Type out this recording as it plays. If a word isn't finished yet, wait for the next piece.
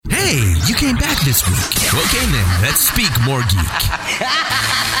you came back this week. Okay then, let's speak more geek.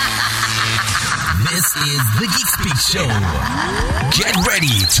 This is the Geek Speak Show. Get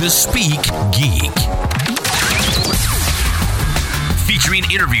ready to speak geek. Featuring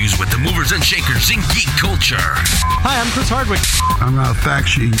interviews with the movers and shakers in geek culture. Hi, I'm Chris Hardwick. I'm not a fact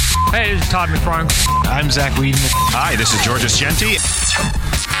sheet. Hey, this is Todd McFarlane. I'm Zach Whedon. Hi, this is George Ascienti.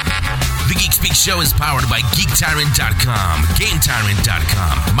 The Geek Speak Show is powered by GeekTyrant.com,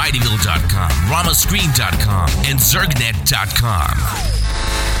 GameTyrant.com, MightyVille.com, RamaScreen.com, and ZergNet.com.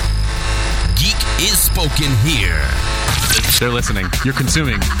 Geek is spoken here. They're listening. You're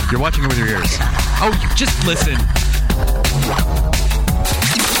consuming. You're watching with your ears. Oh, just listen.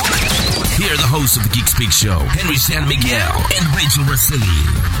 Here are the hosts of the Geek Speak Show, Henry San Miguel and Rachel Rossini.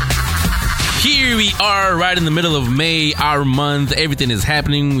 Here we are, right in the middle of May, our month. Everything is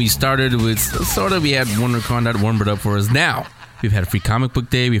happening. We started with we had WonderCon that warmed it up for us. Now, we've had a free comic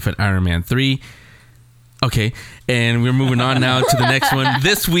book day. We've had Iron Man 3. Okay, and we're moving on now to the next one.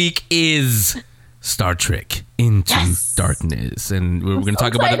 This week is Star Trek Into Darkness, and we're going to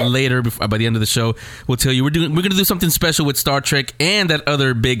talk about it later. By the end of the show, we'll tell you we're going to do something special with Star Trek and that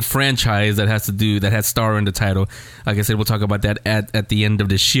other big franchise that has Star in the title. Like I said, we'll talk about that at the end of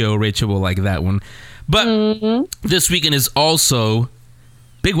the show. Rachel will like that one. But this weekend is also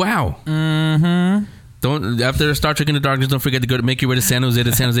Big Wow. After Star Trek Into Darkness, don't forget to make your way to San Jose,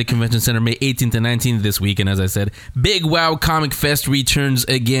 the San Jose Convention Center, May 18th and 19th this weekend. As I said, Big Wow Comic Fest returns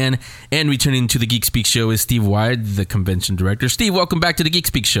again, and returning to the Geek Speak Show is Steve Wyatt, the convention director. Steve, welcome back to the Geek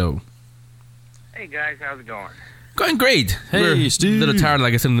Speak Show. Hey guys, how's it going? Going great. Hey, We're Steve. A little tired,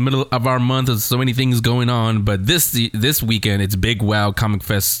 like I said, in the middle of our month. There's so many things going on, but this weekend, it's Big Wow Comic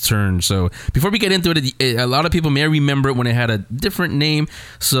Fest's turn. So before we get into it, a lot of people may remember it when it had a different name.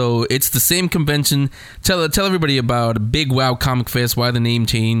 So it's the same convention. Tell everybody about Big Wow Comic Fest, why the name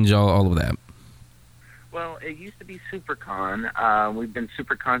change, all of that. Well, it used to be SuperCon. We've been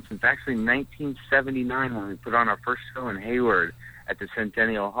SuperCon since actually 1979 when we put on our first show in Hayward at the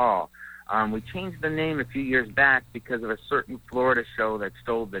Centennial Hall. We changed the name a few years back because of a certain Florida show that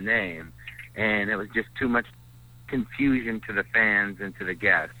stole the name, and it was just too much confusion to the fans and to the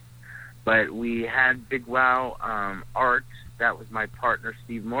guests. But we had Big Wow Art. That was my partner,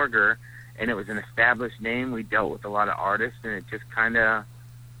 Steve Morger, and it was an established name. We dealt with a lot of artists, and it just kind of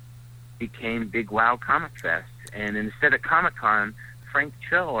became Big Wow Comic Fest. And instead of Comic-Con, Frank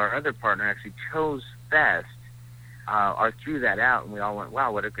Cho, our other partner, actually chose Fest. Or threw that out, and we all went,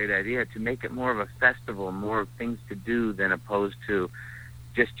 wow, what a great idea, to make it more of a festival, more things to do than opposed to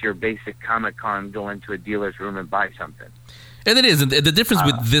just your basic Comic-Con, go into a dealer's room and buy something. And it is. And the difference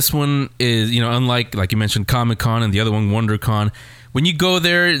with this one is, unlike, like you mentioned, Comic-Con and the other one, WonderCon, when you go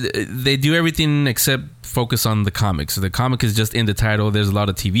there, they do everything except focus on the comics. So the comic is just in the title. There's a lot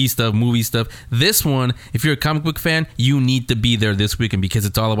of TV stuff, movie stuff. This one, if you're a comic book fan, you need to be there this weekend because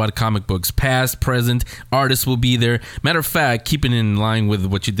it's all about comic books. Past, present, artists will be there. Matter of fact, keeping in line with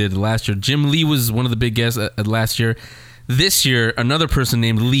what you did last year, Jim Lee was one of the big guests last year. This year, another person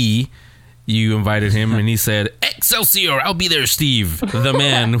named Lee, you invited him, and he said, Excelsior, I'll be there, Steve. The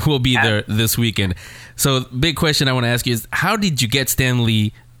man will be there this weekend. So, big question I want to ask you is, how did you get Stan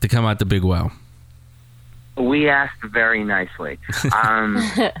Lee to come out to Big Wow? We asked very nicely.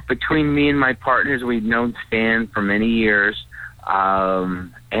 Between me and my partners, we'd known Stan for many years,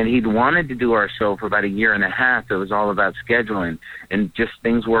 and he'd wanted to do our show for about a year and a half. It was all about scheduling, and just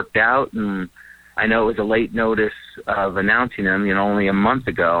things worked out, and I know it was a late notice of announcing him, only a month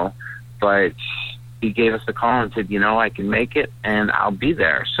ago, but he gave us a call and said, I can make it, and I'll be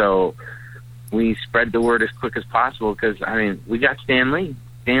there. So we spread the word as quick as possible because, we got Stan Lee.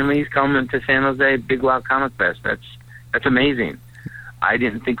 Stan Lee's coming to San Jose Big Wow Comic Fest. That's amazing. I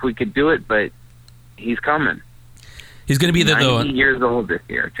didn't think we could do it, but he's coming. He's going to be there, though. 90 years old this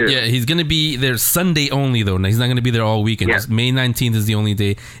year, too. Yeah, he's going to be there Sunday only, though. He's not going to be there all weekend. Yeah. Just May 19th is the only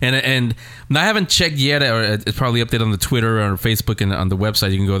day. And I haven't checked yet, or it's probably updated on the Twitter or Facebook and on the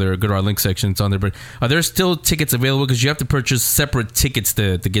website. You can go there, go to our link section. It's on there. But are there still tickets available? Because you have to purchase separate tickets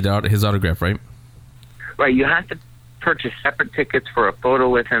to get out his autograph, right? Right, you have to purchase separate tickets for a photo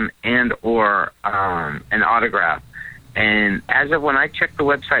with him and or an autograph. And as of when I checked the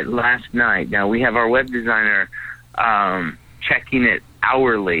website last night, now we have our web designer checking it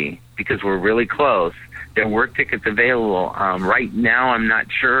hourly because we're really close. There were tickets available. Right now, I'm not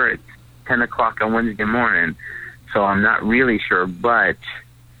sure. It's 10 o'clock on Wednesday morning, so I'm not really sure. But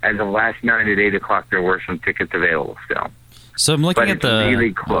as of last night at 8 o'clock, there were some tickets available still. So I'm looking at the...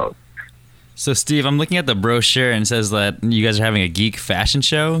 really close. So, Steve, I'm looking at the brochure and it says that you guys are having a geek fashion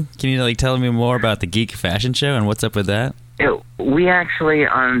show. Can you tell me more about the geek fashion show and what's up with that? We actually,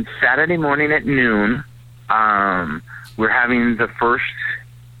 on Saturday morning at noon, we're having the first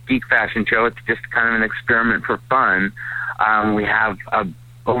geek fashion show. It's just kind of an experiment for fun. We have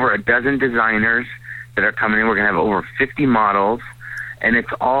over a dozen designers that are coming in. We're going to have over 50 models, and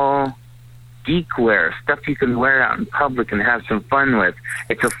it's all geek wear, stuff you can wear out in public and have some fun with.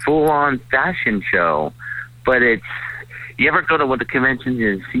 It's a full-on fashion show, but it's, you ever go to one of the conventions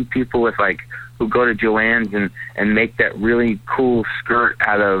and see people with who go to Joann's and make that really cool skirt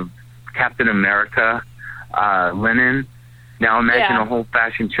out of Captain America linen? Now imagine a whole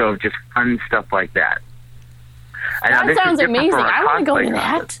fashion show of just fun stuff like that. That sounds amazing. I want to go to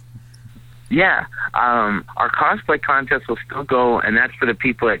that. Yeah. Our cosplay contest will still go, and that's for the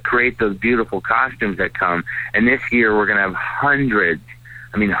people that create those beautiful costumes that come. And this year we're going to have hundreds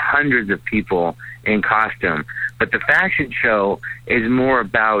of people in costume. But the fashion show is more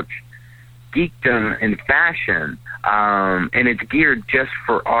about geekdom and fashion, and it's geared just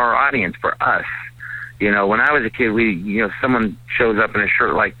for our audience, for us. When I was a kid, someone shows up in a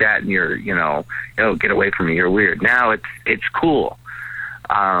shirt like that, and you're, get away from me, you're weird. Now it's cool.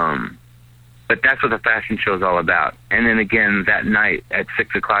 But that's what the fashion show is all about. And then again, that night at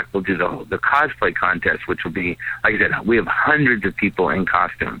 6 o'clock, we'll do the cosplay contest, which will be, like I said, we have hundreds of people in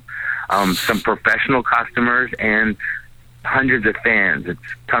costume. Some professional costumers and hundreds of fans. It's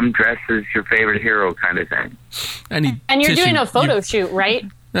come dress as your favorite hero kind of thing. And you're doing a photo shoot, right?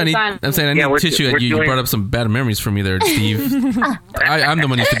 I need tissue. You brought up some bad memories for me there, Steve. I'm the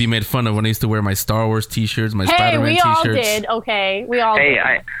one who used to be made fun of when I used to wear my Star Wars T-shirts, my Spider-Man T-shirts. Hey, we all did. Okay, we all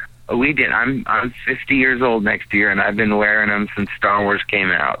did. We did. I'm 50 years old next year, and I've been wearing them since Star Wars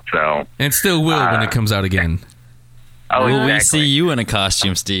came out. So, and still will when it comes out again. Will we see you in a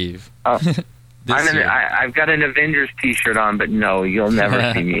costume, Steve? I've got an Avengers T-shirt on, but no, you'll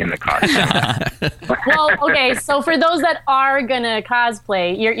never see me in the costume. Well, okay, so for those that are gonna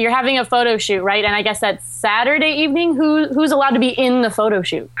cosplay, you're having a photo shoot, right? And I guess that's Saturday evening. Who's allowed to be in the photo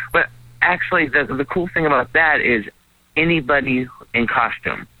shoot? But actually, the cool thing about that is anybody in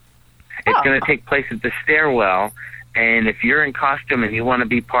costume. It's going to take place at the stairwell, and if you're in costume and you want to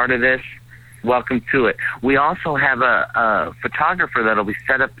be part of this, welcome to it. We also have a photographer that'll be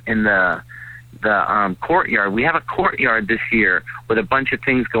set up in the courtyard. We have a courtyard this year with a bunch of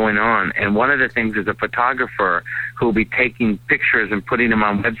things going on, and one of the things is a photographer who will be taking pictures and putting them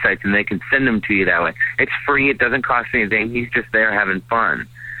on websites, and they can send them to you that way. It's free. It doesn't cost anything. He's just there having fun.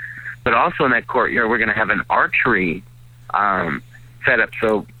 But also in that courtyard, we're going to have an archery set up,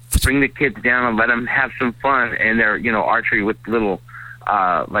 so bring the kids down and let them have some fun, and they're, archery with little,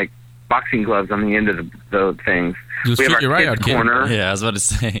 boxing gloves on the end of the things. We have our kids corner. Yeah, I was about to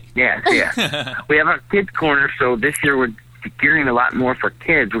say. Yeah. We have our kids corner, so this year we're gearing a lot more for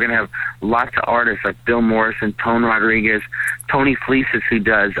kids. We're going to have lots of artists like Bill Morrison, Tone Rodriguez, Tony Fleeces, who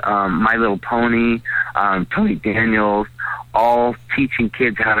does My Little Pony, Tony Daniels, all teaching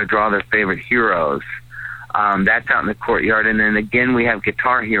kids how to draw their favorite heroes. That's out in the courtyard. And then again, we have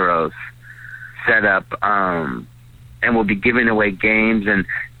Guitar Heroes set up, and we'll be giving away games. And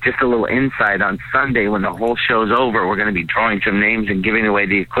just a little insight, on Sunday when the whole show's over, we're going to be drawing some names and giving away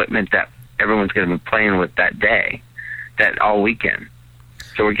the equipment that everyone's going to be playing with that day, that all weekend.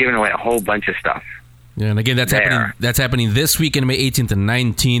 So we're giving away a whole bunch of stuff. Yeah, and again, that's happening this weekend, May 18th and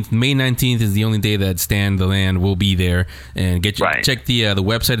 19th. May 19th is the only day that Stan the Land will be there. And check the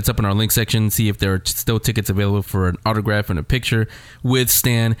website. It's up in our link section. See if there are still tickets available for an autograph and a picture with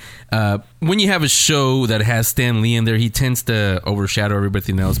Stan. When you have a show that has Stan Lee in there, he tends to overshadow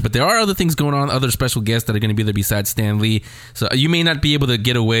everything else. But there are other things going on, other special guests that are going to be there besides Stan Lee. So you may not be able to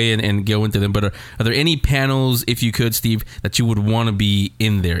get away and go into them. But are there any panels, if you could, Steve, that you would want to be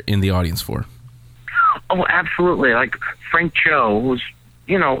in there in the audience for? Oh, absolutely. Like Frank Cho, who's,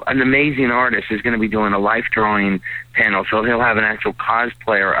 an amazing artist, is going to be doing a life drawing panel. So he'll have an actual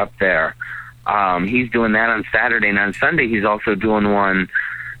cosplayer up there. He's doing that on Saturday. And on Sunday, he's also doing one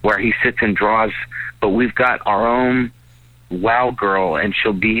where he sits and draws. But we've got our own WoW girl, and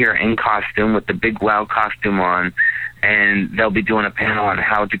she'll be here in costume with the big WoW costume on. And they'll be doing a panel on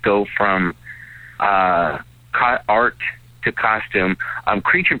how to go from art to costume,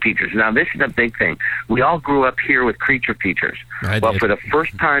 creature features. Now, this is a big thing. We all grew up here with creature features. Well, for the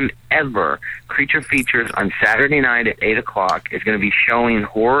first time ever, creature features on Saturday night at 8 o'clock is going to be showing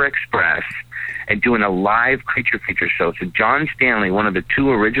Horror Express and doing a live creature feature show. So John Stanley, one of the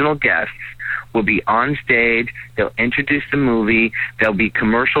two original guests, will be on stage. They'll introduce the movie. There'll be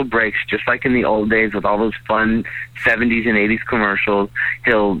commercial breaks, just like in the old days with all those fun 70s and 80s commercials.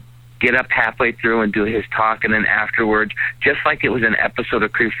 He'll get up halfway through and do his talk, and then afterwards, just like it was an episode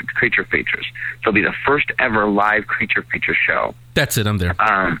of Creature Features. So it'll be the first ever live Creature Feature show. That's it. I'm there.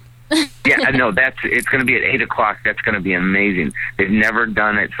 Yeah, no, it's going to be at 8 o'clock. That's going to be amazing. They've never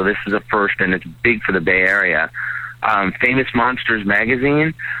done it, so this is a first, and it's big for the Bay Area. Famous Monsters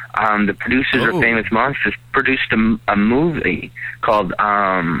magazine, the producers of Famous Monsters produced a movie called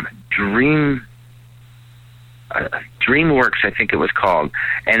DreamWorks, I think it was called.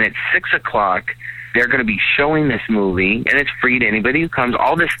 And at 6 o'clock, they're going to be showing this movie, and it's free to anybody who comes.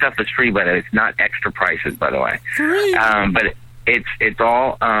 All this stuff is free, but it's not extra prices, by the way. Free. But it's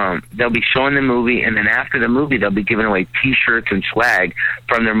all, they'll be showing the movie, and then after the movie, they'll be giving away T-shirts and swag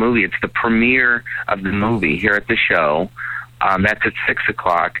from their movie. It's the premiere of the movie here at the show. That's at 6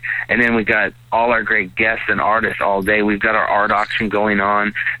 o'clock. And then we got all our great guests and artists all day. We've got our art auction going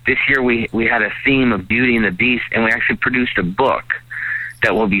on. This year we had a theme of Beauty and the Beast, and we actually produced a book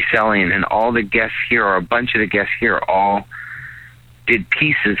that we'll be selling. And all the guests here, or a bunch of the guests here, all did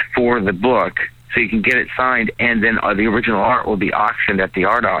pieces for the book, so you can get it signed, and then the original art will be auctioned at the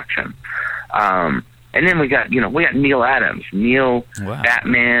art auction. And then we got Neil Adams,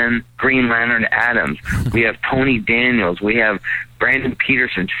 Batman, Green Lantern Adams. We have Tony Daniels. We have Brandon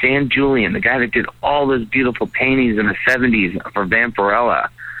Peterson, Sam Julian, the guy that did all those beautiful paintings in the 70s for Vampirella.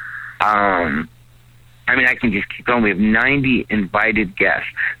 I mean, I can just keep going. We have 90 invited guests.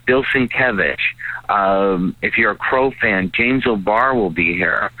 Bill Sienkiewicz. If you're a Crow fan, James O'Barr will be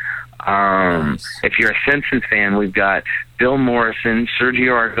here. If you're a Simpsons fan, we've got Bill Morrison,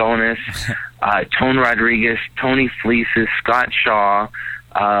 Sergio Aragonis, Tone Rodriguez, Tony Fleeces, Scott Shaw,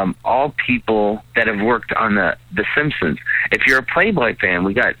 all people that have worked on the Simpsons. If you're a Playboy fan,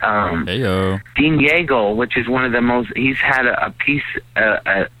 we got Dean Yeagle, which is one of the most. He's had a piece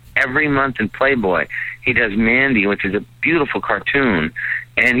every month in Playboy. He does Mandy, which is a beautiful cartoon,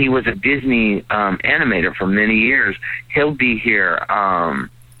 and he was a Disney animator for many years. He'll be here.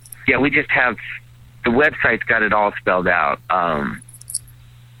 Yeah, we just have the website's got it all spelled out.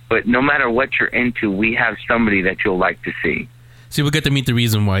 But no matter what you're into, we have somebody that you'll like to see. See, we'll get to meet the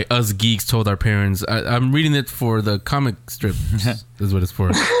reason why us geeks told our parents. I'm reading it for the comic strip. Is what it's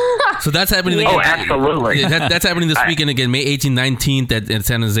for. So that's happening. Oh, absolutely. That's happening this weekend again, May 18th, 19th at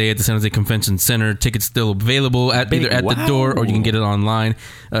San Jose at the San Jose Convention Center. Tickets still available either at the door, or you can get it online.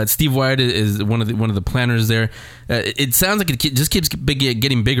 Steve Wyatt is one of the planners there. It sounds like it just keeps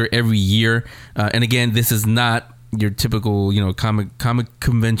getting bigger every year. And again, this is not your typical, comic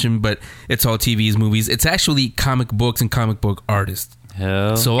convention, but it's all TVs, movies. It's actually comic books and comic book artists.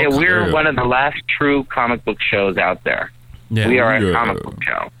 So yeah, we're one of the last true comic book shows out there. Yeah, we are a comic book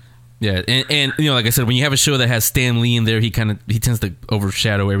show. Yeah, and like I said, when you have a show that has Stan Lee in there, he tends to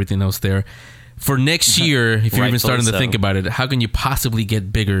overshadow everything else there. For next year, if you're even starting to think about it, how can you possibly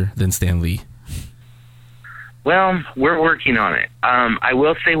get bigger than Stan Lee? Well, we're working on it. I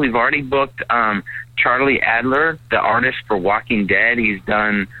will say we've already booked Charlie Adler, the artist for Walking Dead. He's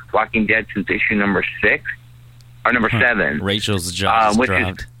done Walking Dead since issue number 6 or number 7. Rachel's job which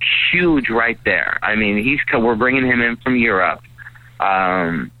is huge right there. I mean, we're bringing him in from Europe.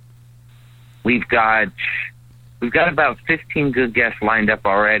 We've got about 15 good guests lined up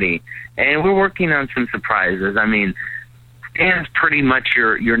already, and we're working on some surprises. I mean, Stan's pretty much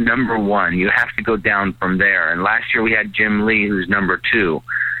your number one. You have to go down from there. And last year we had Jim Lee, who's number 2,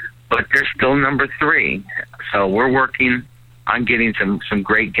 but they're still number 3. So we're working on getting some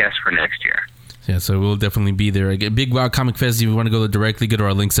great guests for next year. Yeah, so we'll definitely be there. Big Wow Comic Fest, if you want to go directly, go to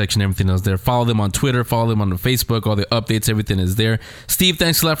our link section, everything else there. Follow them on Twitter, follow them on Facebook, all the updates, everything is there. Steve,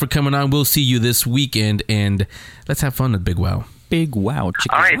 thanks a lot for coming on. We'll see you this weekend, and let's have fun at Big Wow. Big Wow.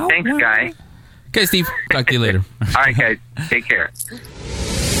 All right, thanks, guy. Okay, Steve, talk to you later. All right, guys, take care.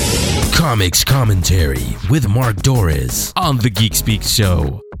 Comics Commentary with Mark Dorris on The Geek Speak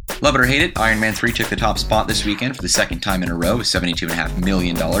Show. Love it or hate it, Iron Man 3 took the top spot this weekend for the second time in a row with $72.5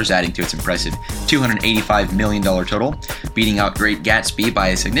 million, adding to its impressive $285 million total, beating out Great Gatsby by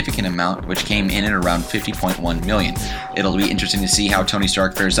a significant amount, which came in at around $50.1 million. It'll be interesting to see how Tony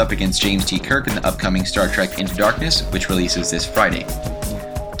Stark fares up against James T. Kirk in the upcoming Star Trek Into Darkness, which releases this Friday.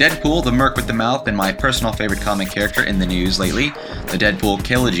 Deadpool, the Merc with the Mouth, been my personal favorite comic character in the news lately. The Deadpool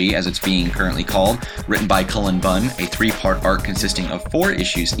Trilogy, as it's being currently called, written by Cullen Bunn, a 3-part arc consisting of 4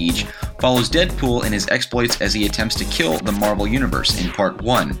 issues each, follows Deadpool in his exploits as he attempts to kill the Marvel Universe in Part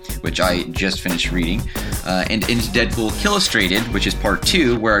 1, which I just finished reading, and into Deadpool Illustrated, which is Part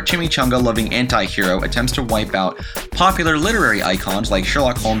 2, where our chimichanga-loving anti-hero attempts to wipe out popular literary icons like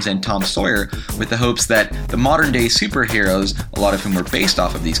Sherlock Holmes and Tom Sawyer with the hopes that the modern-day superheroes, a lot of whom are based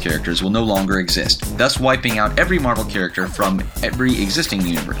off of these characters, will no longer exist, thus wiping out every Marvel character from every existing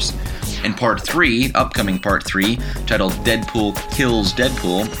universe. In Part 3, upcoming Part 3, titled Deadpool Kills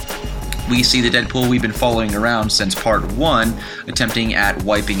Deadpool, we see the Deadpool we've been following around since Part 1, attempting at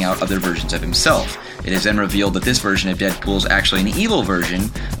wiping out other versions of himself. It is then revealed that this version of Deadpool is actually an evil version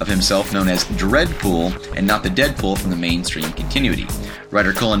of himself known as Dreadpool, and not the Deadpool from the mainstream continuity.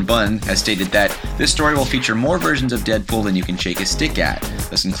 Writer Cullen Bunn has stated that this story will feature more versions of Deadpool than you can shake a stick at,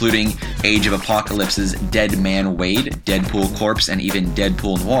 thus including Age of Apocalypse's Dead Man Wade, Deadpool Corpse, and even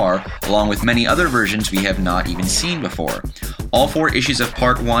Deadpool Noir, along with many other versions we have not even seen before. All 4 issues of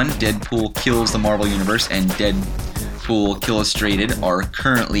Part 1, Deadpool Kills the Marvel Universe, and Deadpool Illustrated are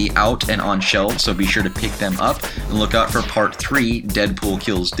currently out and on shelves, so be sure to pick them up and look out for Part 3, Deadpool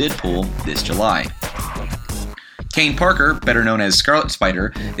Kills Deadpool, this July. Kane Parker, better known as Scarlet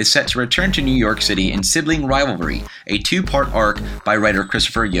Spider, is set to return to New York City in Sibling Rivalry, a 2-part arc by writer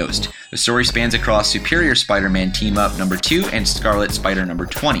Christopher Yost. The story spans across Superior Spider-Man Team-Up number 2 and Scarlet Spider number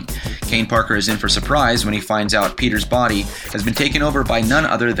 20. Kane Parker is in for surprise when he finds out Peter's body has been taken over by none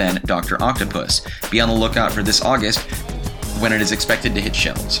other than Dr. Octopus. Be on the lookout for this August when it is expected to hit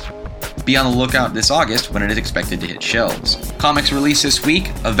shelves. Comics released this week: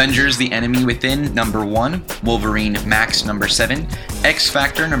 Avengers The Enemy Within number 1, Wolverine Max number 7,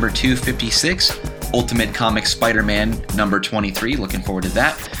 X-Factor number 256, Ultimate Comics Spider-Man number 23, looking forward to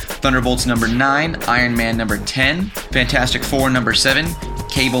that, Thunderbolts number 9, Iron Man number 10, Fantastic Four number 7,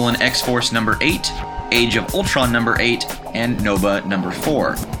 Cable and X-Force number 8, Age of Ultron number 8, and Nova number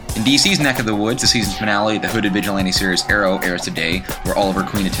 4. In DC's neck of the woods, the season finale of the hooded vigilante series Arrow airs today, where Oliver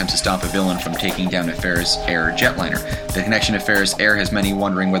Queen attempts to stop a villain from taking down a Ferris Air jetliner. The connection to Ferris Air has many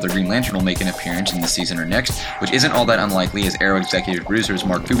wondering whether Green Lantern will make an appearance in this season or next, which isn't all that unlikely, as Arrow executive producers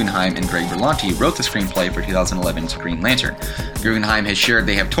Mark Guggenheim and Greg Berlanti wrote the screenplay for 2011's Green Lantern. Guggenheim has shared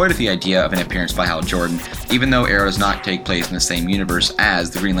they have toyed with the idea of an appearance by Hal Jordan, even though Arrow does not take place in the same universe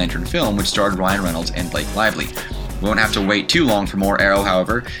as the Green Lantern film, which starred Ryan Reynolds and Blake Lively. We won't have to wait too long for more Arrow,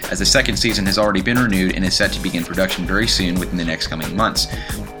 however, as the second season has already been renewed and is set to begin production very soon within the next coming months.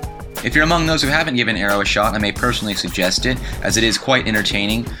 If you're among those who haven't given Arrow a shot, I may personally suggest it, as it is quite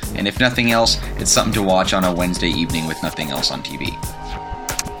entertaining, and if nothing else, it's something to watch on a Wednesday evening with nothing else on TV.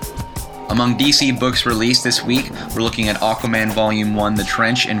 Among DC books released this week, we're looking at Aquaman Volume 1, The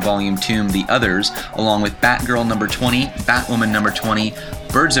Trench, and Volume 2, The Others, along with Batgirl number 20, Batwoman number 20,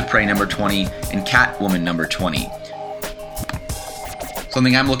 Birds of Prey number 20, and Catwoman number 20.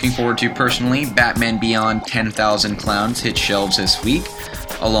 Something I'm looking forward to personally, Batman Beyond 10,000 Clowns hit shelves this week,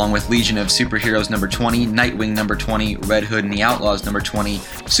 along with Legion of Superheroes number 20, Nightwing number 20, Red Hood and the Outlaws number 20,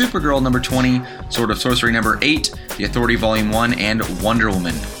 Supergirl number 20, Sword of Sorcery number 8, The Authority Volume 1, and Wonder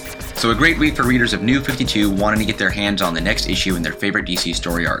Woman. So a great week for readers of New 52 wanting to get their hands on the next issue in their favorite DC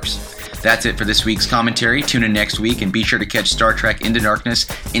story arcs. That's it for this week's commentary. Tune in next week and be sure to catch Star Trek Into Darkness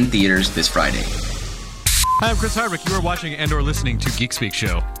in theaters this Friday. Hi, I'm Chris Hardwick. You are watching and or listening to Geek Speak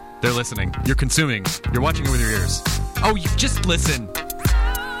Show. They're listening. You're consuming. You're watching it with your ears. Oh, you just listen.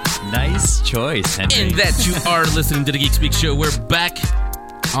 Nice choice, Henry. And that you are listening to the Geek Speak Show. We're back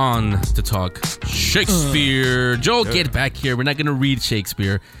on to talk Shakespeare. Joel, get back here. We're not going to read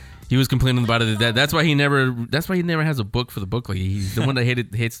Shakespeare. He was complaining about it. That's why he never has a book for the book. Like, he's the one that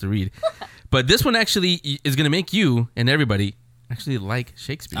hates to read. But this one actually is going to make you and everybody actually like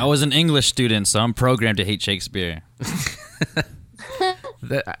Shakespeare. I was an English student, so I'm programmed to hate Shakespeare.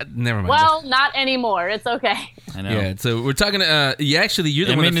 Never mind. Well, not anymore. It's okay. I know. Yeah, so we're talking. You're the one that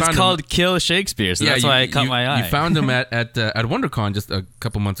found him. It's called Kill Shakespeare, so that's why I caught my eye. You found him at WonderCon just a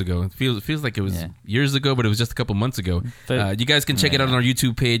couple months ago. It feels like it was years ago, but it was just a couple months ago. You guys can check it out on our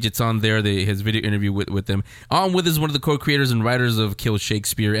YouTube page. It's on there. His video interview with them. On with is one of the co-creators and writers of Kill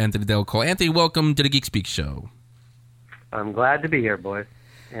Shakespeare, Anthony Del Col. Anthony, welcome to the Geek Speak Show. I'm glad to be here, boys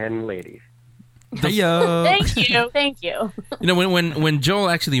and ladies. Thank you. You know, when Joel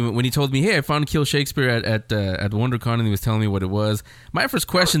actually, when he told me, hey, I found Kill Shakespeare at WonderCon, and he was telling me what it was, my first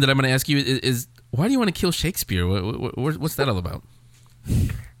question that I'm going to ask you is why do you want to kill Shakespeare? What's that all about?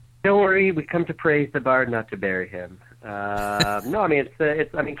 Don't worry, we come to praise the bard, not to bury him. No, I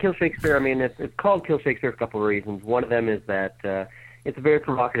mean Kill Shakespeare. I mean, it's called Kill Shakespeare for a couple of reasons. One of them is that it's a very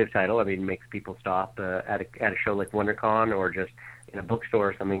provocative title. I mean, it makes people stop at a show like WonderCon or just in a bookstore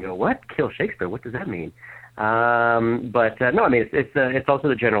or something and go, what? Kill Shakespeare? What does that mean? No, I mean, it's also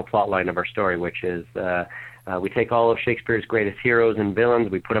the general plot line of our story, which is we take all of Shakespeare's greatest heroes and villains,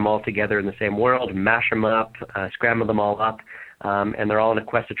 we put them all together in the same world, mash them up, scramble them all up, and they're all on a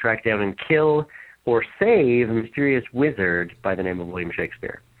quest to track down and kill or save a mysterious wizard by the name of William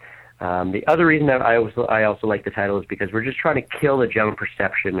Shakespeare. The other reason that I also like the title is because we're just trying to kill the general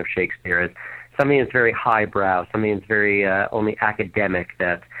perception of Shakespeare as something that's very highbrow, something that's very only academic,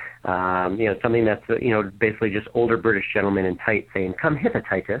 that something that's basically just older British gentlemen in tights saying "Come hither,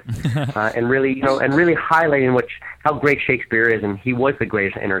 Titus," and really highlighting how great Shakespeare is, and he was the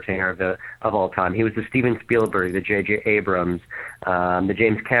greatest entertainer of all time. He was the Steven Spielberg, the J.J. Abrams, the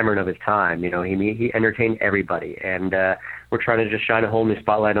James Cameron of his time. He entertained everybody, and we're trying to just shine a whole new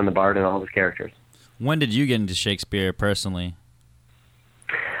spotlight on the Bard and all of his characters. When did you get into Shakespeare personally?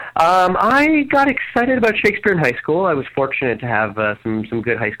 I got excited about Shakespeare in high school. I was fortunate to have some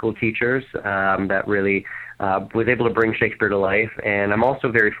good high school teachers that really was able to bring Shakespeare to life, and I'm also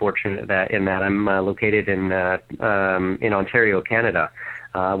very fortunate that I'm located in Ontario, Canada,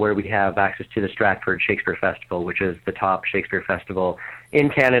 where we have access to the Stratford Shakespeare Festival, which is the top Shakespeare festival in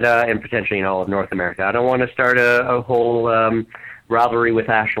Canada and potentially in all of North America. I don't want to start a whole rivalry with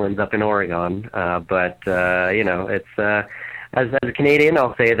Ashlands up in Oregon, but it's. As a Canadian,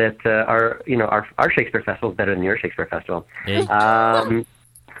 I'll say that our Shakespeare Festival is better than your Shakespeare Festival. Hey.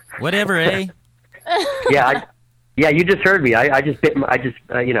 Whatever, eh? Yeah, you just heard me. I just bit my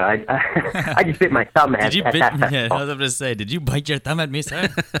thumb at that festival. Yeah, I was going to say, did you bite your thumb at me, sir?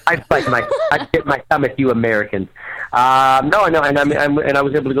 I bit my thumb at you Americans. No, I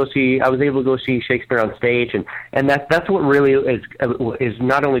was able to go see Shakespeare on stage, and that's what really is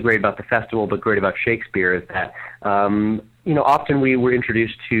not only great about the festival, but great about Shakespeare is that. Often we were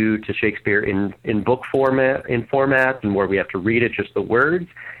introduced to Shakespeare in book format, and where we have to read it, just the words.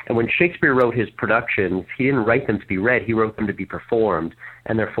 And when Shakespeare wrote his productions, he didn't write them to be read; he wrote them to be performed.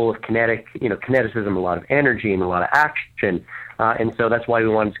 And they're full of kineticism, a lot of energy, and a lot of action. And so that's why we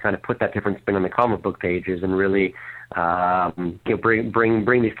wanted to kind of put that different spin on the comic book pages and really,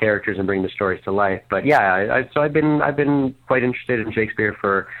 bring these characters and bring the stories to life. But yeah, so I've been quite interested in Shakespeare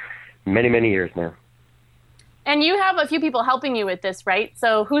for many, many years now. And you have a few people helping you with this, right?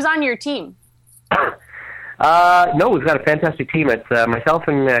 So who's on your team? No, we've got a fantastic team. It's myself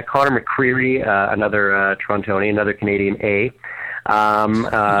and Connor McCreary, another Torontonian, another Canadian A.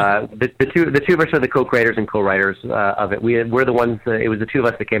 The two of us are the co-creators and co-writers of it. We're the ones. It was the two of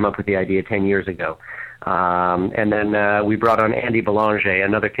us that came up with the idea 10 years ago, and then we brought on Andy Belanger,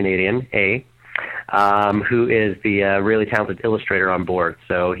 another Canadian A. Who is the really talented illustrator on board.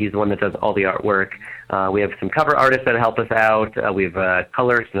 So he's the one that does all the artwork. We have some cover artists that help us out. We have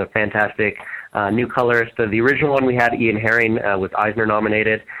colorists and a fantastic new colorist. The original one we had, Ian Herring, was Eisner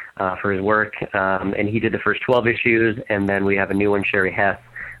nominated for his work, and he did the first 12 issues. And then we have a new one, Sherry Hess,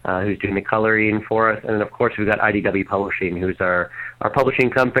 who's doing the coloring for us. And then, of course, we've got IDW Publishing, who's our publishing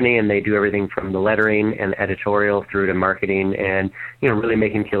company, and they do everything from the lettering and editorial through to marketing and, really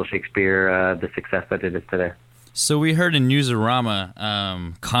making Kill Shakespeare the success that it is today. So we heard in Newsarama,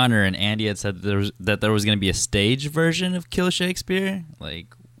 Connor and Andy had said that there was going to be a stage version of Kill Shakespeare. Like,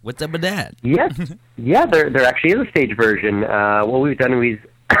 what's up with that? Yes. Yeah, there actually is a stage version. What we've done is,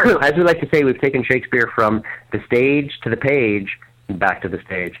 as we like to say, we've taken Shakespeare from the stage to the page, back to the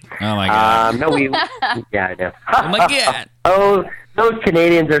stage. Oh my God! Yeah, I know. Oh my God! Oh, those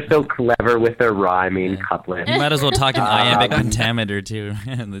Canadians are so clever with their ryming couplets. You might as well talk in iambic pentameter too.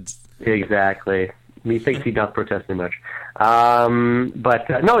 Exactly. Methinks he doth protest too much. We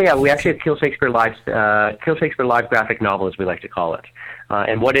actually have Kill Shakespeare live graphic novel, as we like to call it.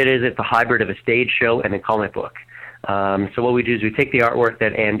 And what it is, it's a hybrid of a stage show and a comic book. So what we do is we take the artwork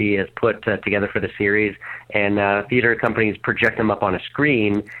that Andy has put together for the series, and theater companies project them up on a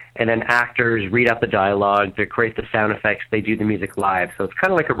screen, and then actors read out the dialogue, they create the sound effects, they do the music live. So it's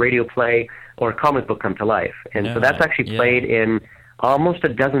kind of like a radio play or a comic book come to life. And so that's actually played in almost a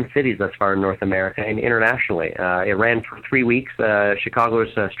dozen cities thus far in North America and internationally. It ran for 3 weeks.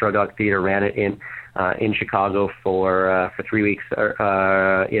 Chicago's Straw Dog Theater ran it in Chicago for 3 weeks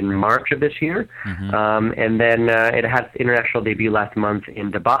in March of this year. Mm-hmm. And then it had its international debut last month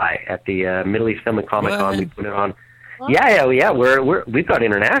in Dubai at the Middle East Film and Comic Con. We put it on. What? Yeah. We've got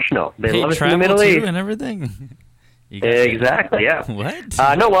international. They love us in the Middle East and everything. Exactly. Yeah. What?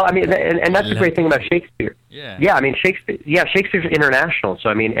 No. Well, I mean, and that's the great thing about Shakespeare. Yeah. I mean, Shakespeare's international. So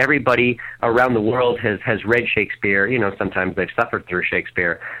I mean, everybody around the world has read Shakespeare. Sometimes they've suffered through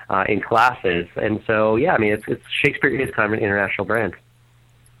Shakespeare in classes, and so I mean, it's Shakespeare is kind of an international brand.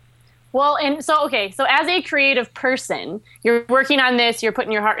 Well, and so as a creative person, you're working on this, you're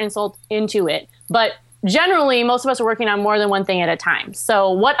putting your heart and soul into it, but generally, most of us are working on more than one thing at a time. So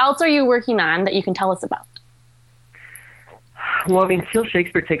what else are you working on that you can tell us about? Well, I mean, Kill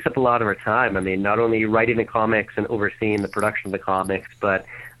Shakespeare takes up a lot of our time. I mean, not only writing the comics and overseeing the production of the comics, but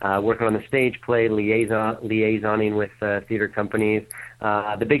working on the stage play, liaisoning with theater companies.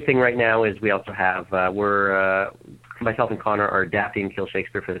 The big thing right now is we also have, myself and Connor are adapting Kill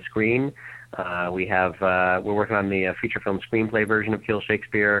Shakespeare for the screen. We're working on the feature film screenplay version of Kill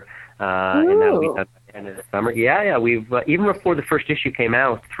Shakespeare, and that'll be done by the end of the summer. Yeah, we've even before the first issue came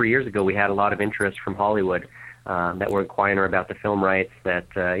out 3 years ago, we had a lot of interest from Hollywood that were inquiring about the film rights. That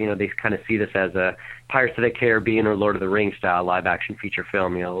they kind of see this as a Pirates of the Caribbean or Lord of the Rings style live action feature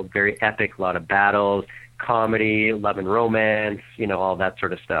film. Very epic, a lot of battles, comedy, love and romance, all that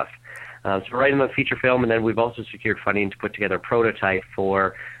sort of stuff. So we're writing a feature film, and then we've also secured funding to put together a prototype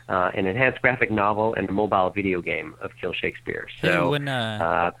for an enhanced graphic novel and a mobile video game of Kill Shakespeare. So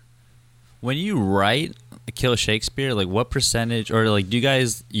when you write Kill Shakespeare, like what percentage, or like do you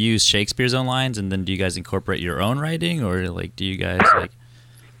guys use Shakespeare's own lines, and then do you guys incorporate your own writing, or like do you guys like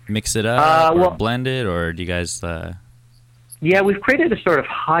mix it up or blend it, or do you guys? Yeah, we've created a sort of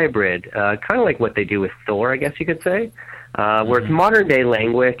hybrid, kind of like what they do with Thor, I guess you could say. Where it's modern day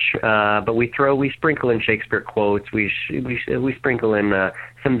language, but we sprinkle in Shakespeare quotes. We sprinkle in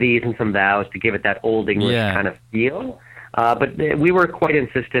some these and some thous to give it that old English kind of feel. But we were quite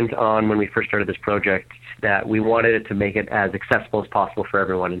insistent on when we first started this project that we wanted it to make it as accessible as possible for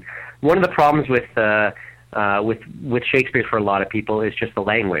everyone. And one of the problems with Shakespeare for a lot of people is just the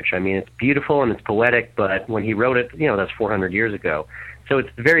language. I mean, it's beautiful and it's poetic, but when he wrote it, that's 400 years ago. So it's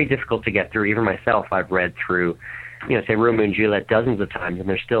very difficult to get through. Even myself, I've read through, say Romeo and Juliet dozens of times, and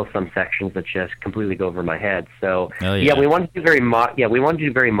there's still some sections that just completely go over my head. So we wanted to do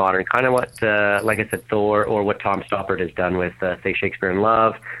very modern, kind of what, like I said, Thor, or what Tom Stoppard has done with say Shakespeare in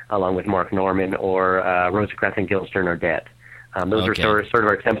Love, along with Mark Norman, or Rosencrantz and Guildenstern Are Dead. Those are sort of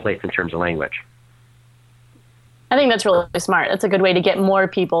our templates in terms of language. I think that's really smart. That's a good way to get more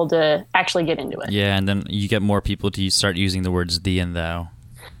people to actually get into it. Yeah, and then you get more people to start using the words thee and thou.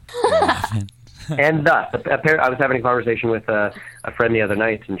 And thus, I was having a conversation with a friend the other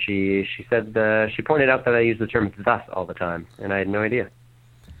night, and she said she pointed out that I use the term thus all the time, and I had no idea.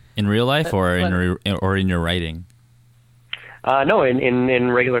 In real life, or in your writing? No,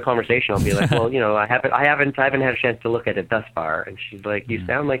 in regular conversation, I'll be like, well, I haven't had a chance to look at it thus far, and she's like, you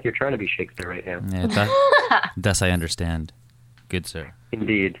sound like you're trying to be Shakespeare right now. Yeah, thus I understand. Good sir.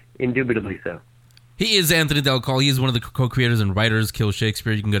 Indeed, indubitably so. He is Anthony Del Col. He is one of the co-creators and writers, Kill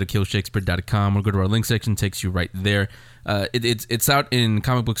Shakespeare. You can go to killshakespeare.com or go to our link section. It takes you right there. It's out in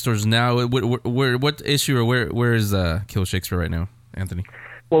comic book stores now. What issue or where is Kill Shakespeare right now, Anthony?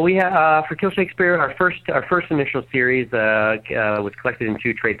 Well, we have for Kill Shakespeare, our first initial series was collected in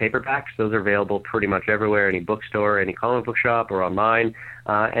 2 trade paperbacks. Those are available pretty much everywhere, any bookstore, any comic book shop, or online.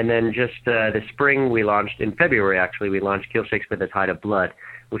 And then just this spring, in February actually, we launched Kill Shakespeare: The Tide of Blood,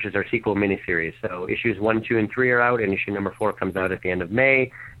 which is our sequel miniseries. So issues 1, 2, and 3 are out, and issue number 4 comes out at the end of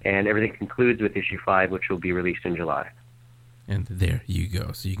May, and everything concludes with issue 5, which will be released in July. And there you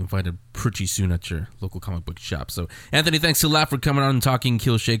go. So you can find it pretty soon at your local comic book shop. So, Anthony, thanks a lot for coming on and talking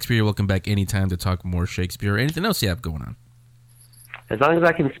Kill Shakespeare. You're welcome back anytime to talk more Shakespeare or anything else you have going on. As long as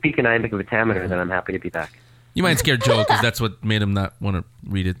I can speak in iambic pentameter, then I'm happy to be back. You might scare Joe because that's what made him not want to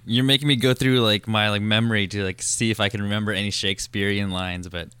read it. You're making me go through my memory to see if I can remember any Shakespearean lines,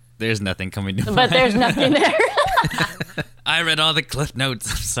 but there's nothing coming to mind. But there's nothing there. I read all the cliff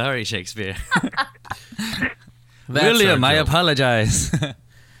notes. I'm sorry, Shakespeare. William, I apologize.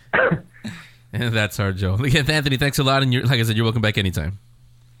 And that's our Joe. Again, Anthony, thanks a lot, and like I said, you're welcome back anytime.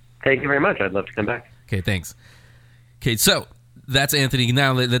 Thank you very much. I'd love to come back. Okay, thanks. Okay, so that's Anthony.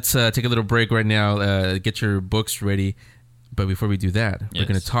 Now let's take a little break right now. Get your books ready. But before we do that, we're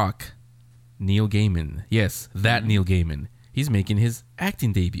going to talk Neil Gaiman. Yes, that Neil Gaiman. He's making his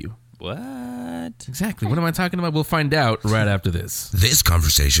acting debut. What? Exactly. What am I talking about? We'll find out right after this. This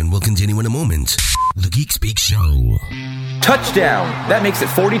conversation will continue in a moment. The Geek Speak Show. Touchdown! That makes it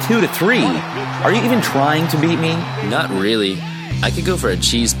 42-3. Are you even trying to beat me? Not really. I could go for a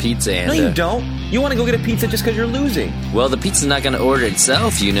cheese pizza and... No, you don't. You want to go get a pizza just because you're losing. Well, the pizza's not going to order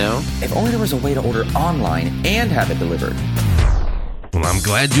itself, you know. If only there was a way to order online and have it delivered. Well, I'm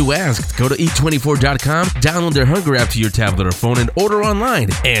glad you asked. Go to eat24.com, download their Hunger app to your tablet or phone, and order online.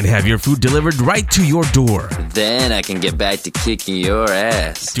 And have your food delivered right to your door. Then I can get back to kicking your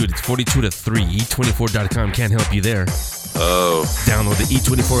ass. Dude, it's 42-3. Eat24.com can't help you there. Oh. Download the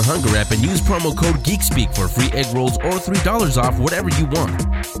Eat24 Hunger app and use promo code GeekSpeak for free egg rolls or $3 off whatever you want.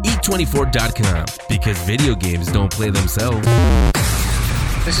 Eat24.com, because video games don't play themselves.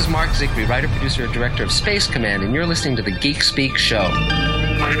 This is Mark Zickery, writer, producer, and director of Space Command, and you're listening to the Geek Speak Show.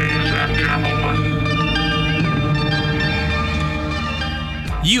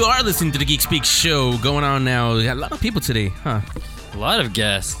 You are listening to the Geek Speak Show going on now. We got a lot of people today, huh? A lot of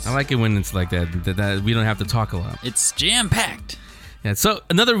guests. I like it when it's like that we don't have to talk a lot. It's jam-packed. Yeah, so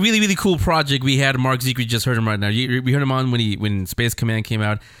another really, really cool project we had. Mark Zickery, just heard him right now. We heard him on when Space Command came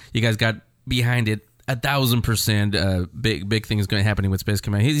out. You guys got behind it 1,000%. Big things going happening with Space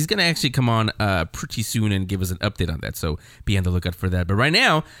Command. He's going to actually come on pretty soon and give us an update on that. So be on the lookout for that. But right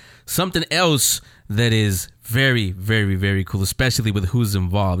now, something else that is very, very, very cool, especially with who's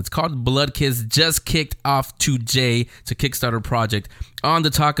involved. It's called Blood Kiss. Just kicked off today. It's a Kickstarter project. On to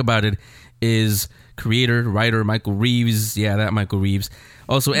talk about it is creator, writer Michael Reaves. Yeah, that Michael Reaves.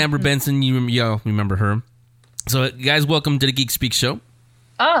 Also, Amber Benson. You remember her. So, guys, welcome to the Geek Speak Show.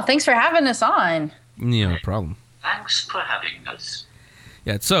 Oh, thanks for having us on. Yeah, no problem. Thanks for having us.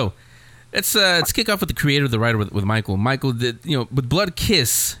 Yeah, so let's kick off with the creator, the writer, with Michael. Michael, with Blood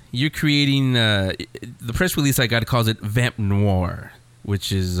Kiss, you're creating the press release I got calls it Vamp Noir,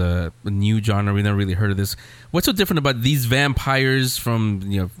 which is a new genre. We never really heard of this. What's so different about these vampires from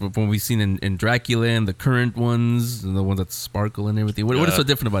what we've seen in Dracula and the current ones, and the ones that sparkle and everything? What is so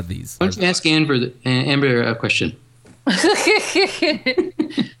different about these? Why don't you ask Amber a question?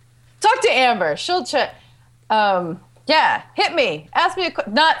 Talk to Amber. She'll check. Yeah, hit me. Ask me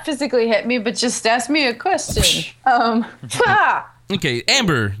not physically hit me, but just ask me a question. Okay,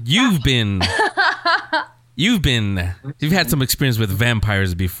 Amber, you've had some experience with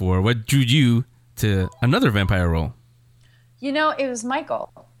vampires before. What drew you to another vampire role? It was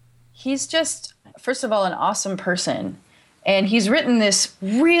Michael. He's just, first of all, an awesome person, and he's written this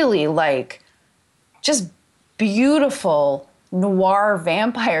really just beautiful noir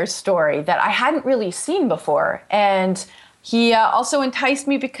vampire story that I hadn't really seen before. And he also enticed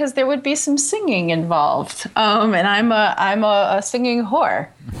me because there would be some singing involved. And I'm a singing whore.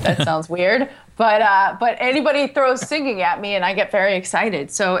 That sounds weird. But anybody throws singing at me and I get very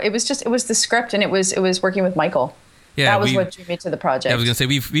excited. So it was the script, and it was working with Michael. Yeah, that was what drew me to the project. I was going to say,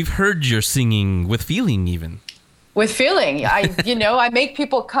 we've heard your singing with feeling even. With feeling, I make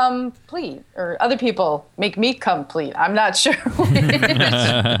people complete, or other people make me complete. I'm not sure what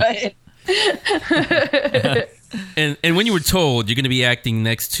it is, And when you were told you're going to be acting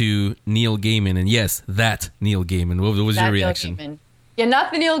next to Neil Gaiman, and yes, that Neil Gaiman, what was your reaction? Yeah,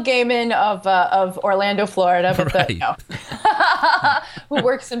 not the Neil Gaiman of Orlando, Florida, but right. Who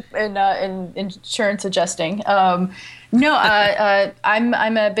works in insurance adjusting. I'm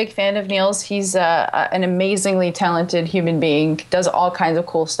a big fan of Neil's. He's an amazingly talented human being. Does all kinds of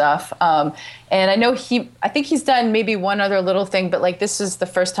cool stuff. And I think he's done maybe one other little thing, but this is the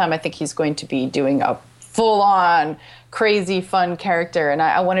first time I think he's going to be doing a full-on crazy fun character, and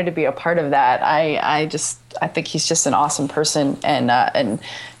I wanted to be a part of that. I think he's just an awesome person and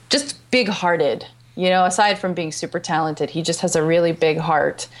just big-hearted. Aside from being super talented, he just has a really big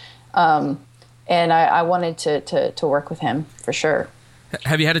heart. And I wanted to work with him for sure.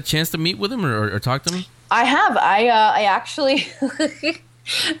 Have you had a chance to meet with him or talk to him? I have. I actually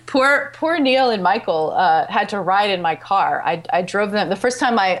poor Neil and Michael had to ride in my car. I drove them the first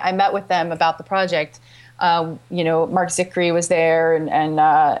time I met with them about the project. Mark Zickery was there,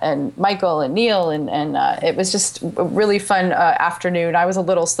 and Michael and Neil, and it was just a really fun afternoon. I was a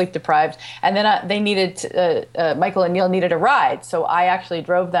little sleep deprived, and then they needed Michael and Neil needed a ride, so I actually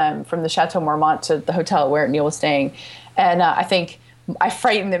drove them from the Chateau Marmont to the hotel where Neil was staying, and I think I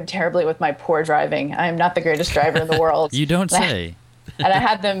frightened them terribly with my poor driving. I am not the greatest driver in the world. You don't say. And I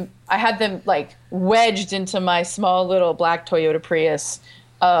had them wedged into my small little black Toyota Prius.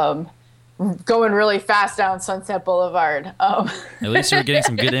 Going really fast down Sunset Boulevard. At least you were getting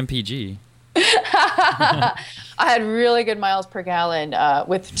some good MPG. I had really good miles per gallon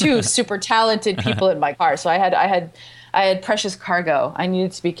with two super talented people in my car. So I had precious cargo. I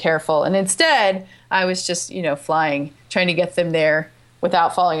needed to be careful, and instead I was just flying, trying to get them there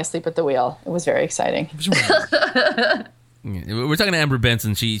without falling asleep at the wheel. It was very exciting. We're talking to Amber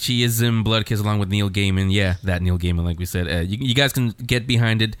Benson. She is in Blood Kiss along with Neil Gaiman. Yeah, that Neil Gaiman, like we said. You guys can get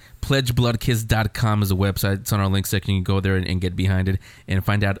behind it. PledgeBloodKiss.com is a website. It's on our link section. You can go there and get behind it and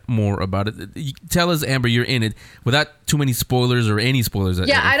find out more about it. Tell us, Amber, you're in it without too many spoilers or any spoilers.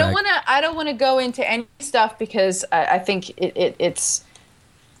 Yeah, I don't want to go into any stuff because I think it's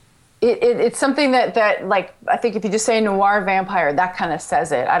something that I think if you just say noir vampire, that kind of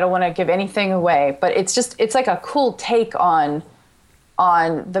says it. I don't want to give anything away, but it's like a cool take on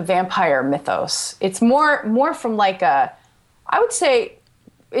the vampire mythos. It's more from I would say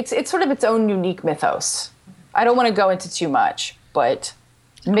it's sort of its own unique mythos. I don't want to go into too much, but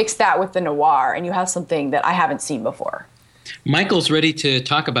mix that with the noir, and you have something that I haven't seen before. Michael's ready to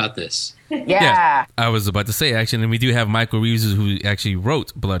talk about this. Yeah. I was about to say, actually, and we do have Michael Reaves who actually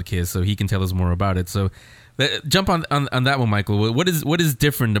wrote Blood Kiss, so he can tell us more about it. So jump on that one, Michael. What is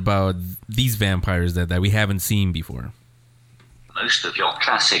different about these vampires that we haven't seen before? Most of your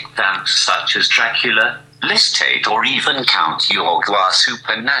classic vamps, such as Dracula, Lestat, or even Count York, are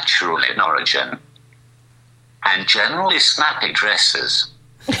supernatural in origin, and generally snappy dresses.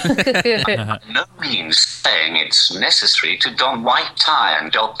 By no means saying it's necessary to don white tie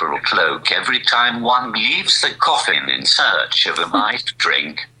and opera cloak every time one leaves the coffin in search of a light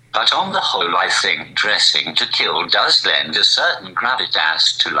drink, but on the whole I think dressing to kill does lend a certain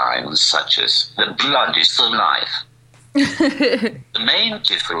gravitas to lines such as "the blood is the life." The main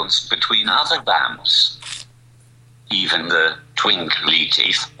difference between other vamps, even the twinkly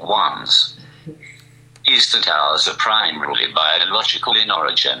teeth ones, is that ours are primarily biological in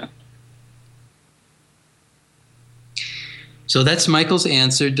origin. So that's Michael's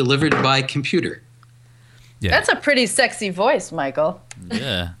answer, delivered by computer. Yeah. That's a pretty sexy voice, Michael.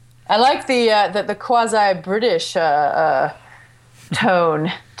 Yeah. I like the quasi-British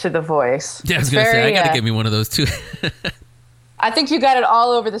tone to the voice. Yeah, I was going to say, I got to get me one of those too. I think you got it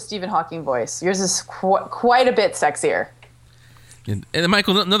all over the Stephen Hawking voice. Yours is quite a bit sexier. And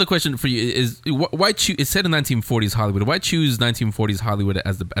Michael, another question for you is: why choose? It's set in 1940s Hollywood. Why choose 1940s Hollywood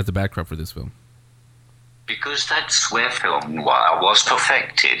as the backdrop for this film? Because that's where film noir was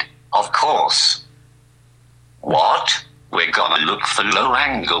perfected, of course. What? We're gonna look for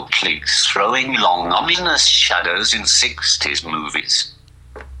low-angle cliques throwing long, ominous shadows in 60s movies.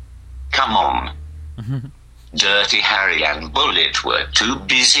 Come on. Dirty Harry and Bullet were too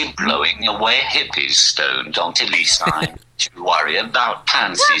busy blowing away hippies stoned on Telesign to worry about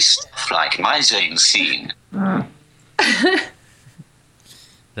pansy stuff like my Zane scene.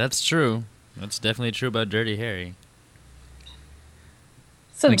 That's true. That's definitely true about Dirty Harry.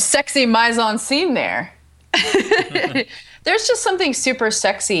 Some sexy mise-en-scene there. There's just something super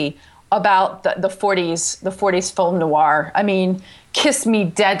sexy about the 40s film noir. I mean, Kiss Me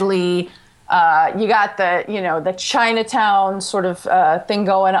Deadly. You got the Chinatown sort of thing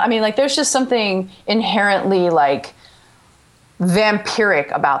going. I mean, like, there's just something inherently like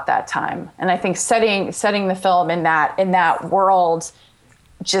vampiric about that time, and I think setting the film in that world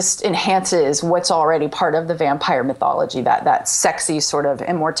just enhances what's already part of the vampire mythology. That sexy sort of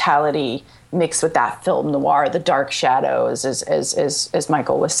immortality mixed with that film noir, the dark shadows, as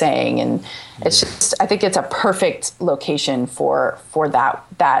Michael was saying, and it's just, I think it's a perfect location for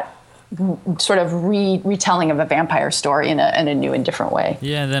that sort of retelling of a vampire story in a new and different way.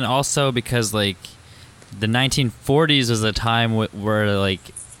 Yeah, and then also because like the 1940s was a time where like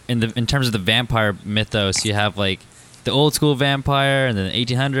in terms of the vampire mythos, you have like the old school vampire, and then the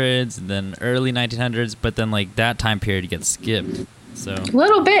 1800s, and then early 1900s, but then like that time period gets skipped. So a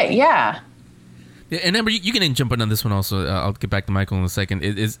little bit, yeah. Yeah, and Amber, you can jump in on this one also. I'll get back to Michael in a second.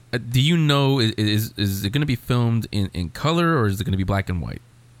 Do you know, is it going to be filmed in color, or is it going to be black and white?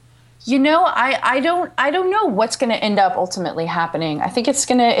 You know, I don't know what's going to end up ultimately happening. I think it's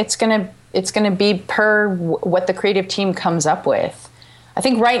gonna be per what the creative team comes up with. I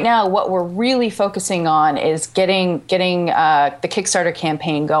think right now what we're really focusing on is getting the Kickstarter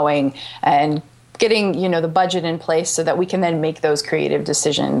campaign going and getting the budget in place so that we can then make those creative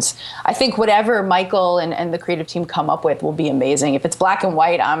decisions. I think whatever Michael and the creative team come up with will be amazing. If it's black and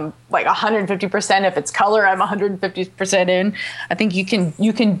white, I'm like 150%. If it's color, I'm 150% in. I think you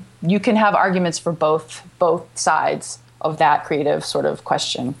can have arguments for both sides of that creative sort of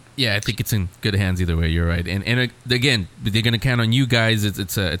question. Yeah, I think it's in good hands either way. You're right, and again, they're going to count on you guys.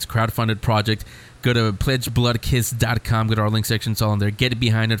 It's a crowdfunded project. Go to pledgebloodkiss.com. Go to our link section. It's all in there. Get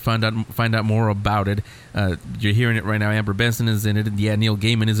behind it. Find out more about it. You're hearing it right now. Amber Benson is in it. And yeah, Neil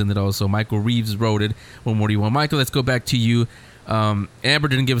Gaiman is in it also. Michael Reaves wrote it. What more do you want? Michael, let's go back to you. Amber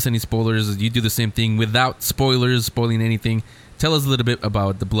didn't give us any spoilers. You do the same thing without spoiling anything. Tell us a little bit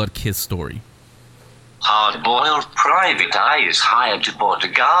about the Blood Kiss story. Hard-boiled private eye is hired to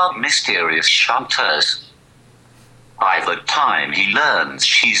bodyguard mysterious shunters. By the time he learns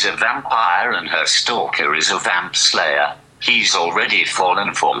she's a vampire and her stalker is a vamp slayer, he's already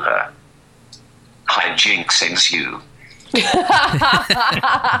fallen for her. Hijinks ensue.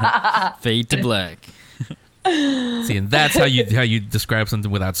 Fade to black. See, and that's how you describe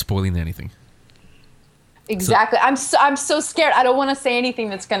something without spoiling anything. Exactly. I'm so scared. I don't want to say anything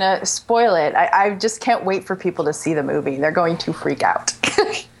that's going to spoil it. I just can't wait for people to see the movie. They're going to freak out.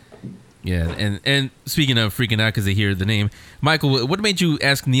 Yeah, and speaking of freaking out because they hear the name, Michael, what made you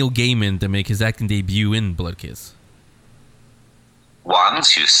ask Neil Gaiman to make his acting debut in Blood Kiss?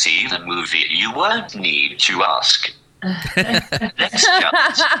 Once you see the movie, you won't need to ask. Let's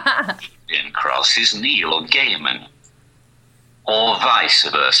just in crosses Neil Gaiman. Or vice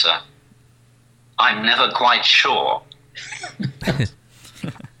versa. I'm never quite sure.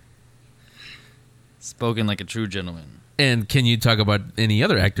 Spoken like a true gentleman. And can you talk about any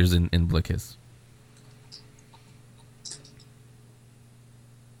other actors in Blood Kiss?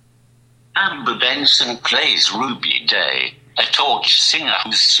 Amber Benson plays Ruby Day, a torch singer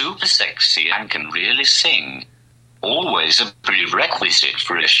who's super sexy and can really sing. Always a prerequisite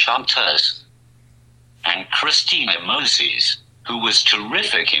for a chanteuse. And Christina Moses, who was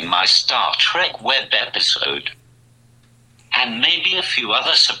terrific in my Star Trek web episode. And maybe a few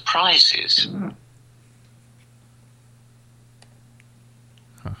other surprises.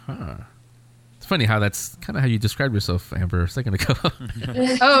 It's funny how that's kind of how you described yourself, Amber, a second ago.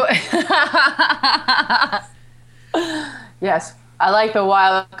 Oh. Yes. I like the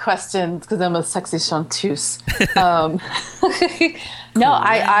wild questions because I'm a sexy chanteuse. No,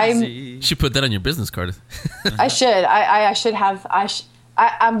 I'm. Should put that on your business card. I should. I should have.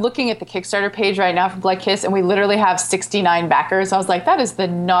 I'm looking at the Kickstarter page right now for Blood Kiss, and we literally have 69 backers. I was like, that is the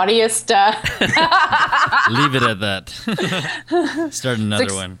naughtiest. Leave it at that. Start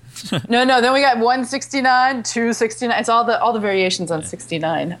another one. No. Then we got 169, 269. It's all the variations on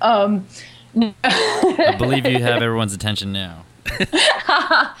 69. I believe you have everyone's attention now.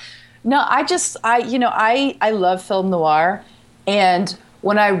 No, I love film noir, and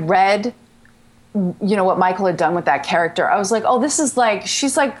when I read, what Michael had done with that character, I was like, oh, this is like,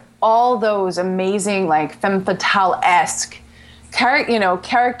 she's like all those amazing, like, femme fatale-esque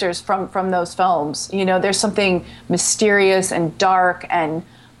characters from those films. There's something mysterious and dark and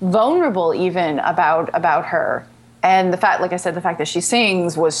vulnerable even about her. And the fact, like I said, the fact that she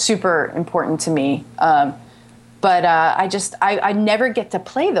sings was super important to me. But I never get to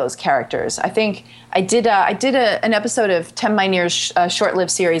play those characters. I think I did an episode of Tim Minier's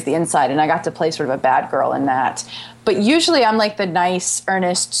short-lived series, The Inside, and I got to play sort of a bad girl in that. But usually I'm like the nice,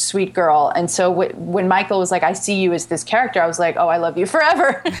 earnest, sweet girl. And so when Michael was like, I see you as this character, I was like, oh, I love you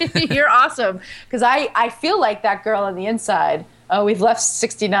forever. You're awesome. Because I feel like that girl on the inside. Oh, we've left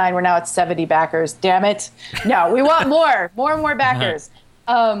 69. We're now at 70 backers. Damn it. No, we want more and more backers.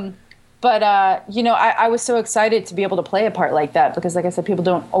 But I was so excited to be able to play a part like that because, like I said, people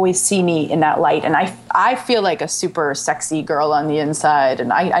don't always see me in that light. And I feel like a super sexy girl on the inside.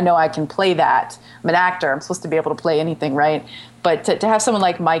 And I know I can play that. I'm an actor. I'm supposed to be able to play anything, right? But to have someone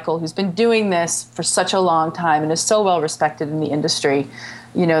like Michael, who's been doing this for such a long time and is so well respected in the industry,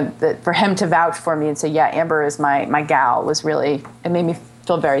 that for him to vouch for me and say, yeah, Amber is my gal, was really, it made me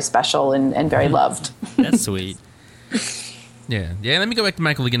feel very special and very loved. That's sweet. Yeah. Let me go back to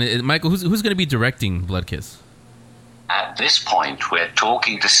Michael again. Michael, who's going to be directing Blood Kiss? At this point, we're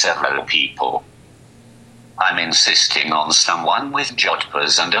talking to several people. I'm insisting on someone with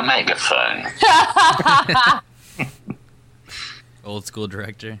jodhpurs and a megaphone. Old school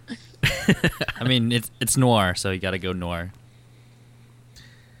director. I mean, it's noir, so you got to go noir.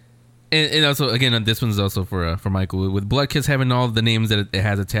 And also, again, this one's also for Michael. With Blood Kiss having all the names that it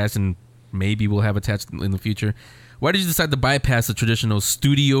has attached and maybe will have attached in the future, why did you decide to bypass the traditional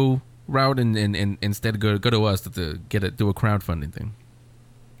studio route and instead go to us to do a crowdfunding thing?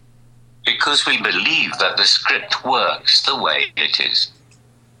 Because we believe that the script works the way it is.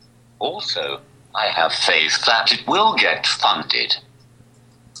 Also, I have faith that it will get funded.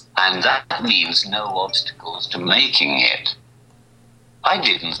 And that means no obstacles to making it. I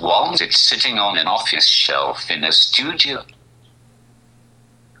didn't want it sitting on an office shelf in a studio.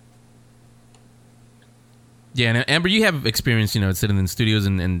 Yeah, now, Amber, you have experience, sitting in studios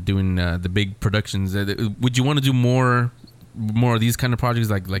and doing the big productions. Would you want to do more of these kind of projects,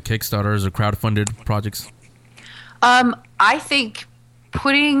 like Kickstarters or crowdfunded projects? I think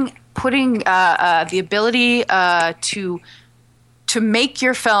putting the ability to make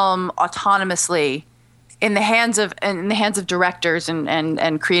your film autonomously in the hands of directors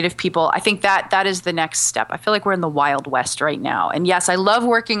and creative people, I think that is the next step. I feel like we're in the Wild West right now. And yes, I love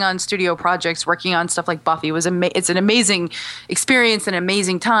working on studio projects. Working on stuff like Buffy it's an amazing experience, an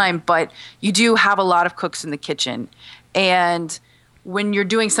amazing time, but you do have a lot of cooks in the kitchen. And when you're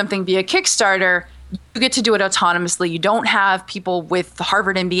doing something via Kickstarter, you get to do it autonomously. You don't have people with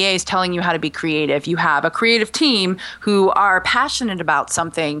Harvard MBAs telling you how to be creative. You have a creative team who are passionate about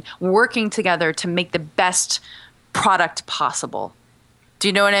something, working together to make the best product possible. Do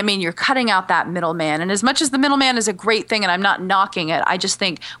you know what I mean? You're cutting out that middleman. And as much as the middleman is a great thing, and I'm not knocking it, I just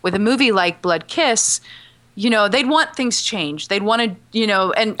think with a movie like Blood Kiss, they'd want things changed. They'd want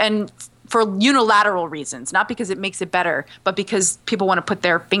to, and for unilateral reasons, not because it makes it better, but because people want to put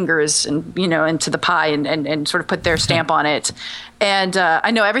their fingers and into the pie and sort of put their stamp on it. And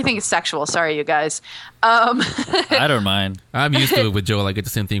I know everything is sexual. Sorry, you guys. I don't mind. I'm used to it with Joel. I get the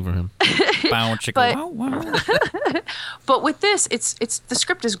same thing from him. But with this, it's the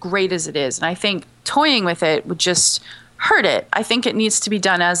script is great as it is, and I think toying with it would just hurt it. I think it needs to be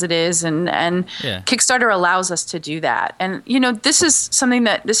done as it is, and Kickstarter allows us to do that. And this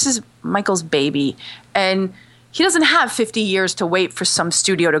is Michael's baby, and he doesn't have 50 years to wait for some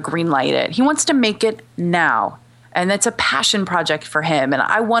studio to greenlight it. He wants to make it now, and it's a passion project for him. And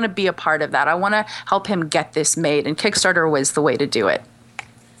I want to be a part of that. I want to help him get this made, and Kickstarter was the way to do it.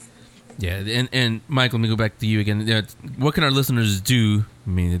 Yeah, and Michael, let me go back to you again. What can our listeners do? I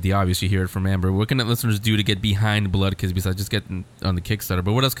mean, the obvious, you hear it from Amber. What can our listeners do to get behind Blood Kiss besides just getting on the Kickstarter?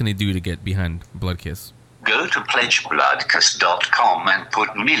 But what else can they do to get behind Blood Kiss? Go to pledgebloodkiss.com and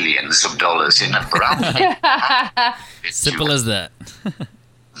put millions of dollars in a brown. Simple as that.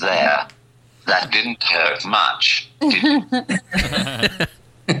 There. That didn't hurt much, did it?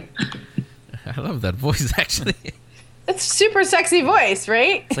 I love that voice, actually. It's a super sexy voice,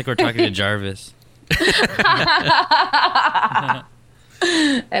 right? It's like we're talking to Jarvis. I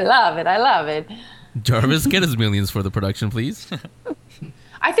love it. Jarvis, get us millions for the production, please.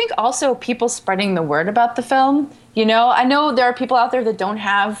 I think also people spreading the word about the film. I know there are people out there that don't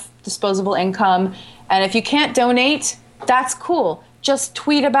have disposable income, and if you can't donate, that's cool. Just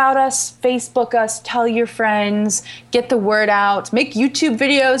tweet about us, Facebook us, tell your friends, get the word out, make YouTube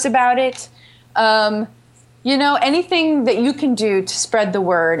videos about it. Anything that you can do to spread the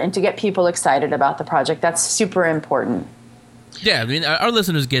word and to get people excited about the project, that's super important. Yeah, I mean, our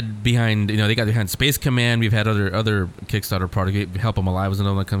listeners get behind. They got behind Space Command. We've had other Kickstarter projects. Help 'Em Alive was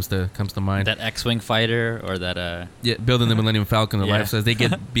another one that comes to mind. That X-wing fighter or that building the Millennium Falcon. The life size. They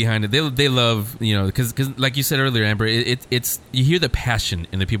get behind it. They love because like you said earlier, Amber. It's you hear the passion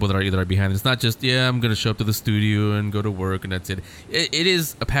in the people that are behind it. It's not just I'm going to show up to the studio and go to work and that's it. It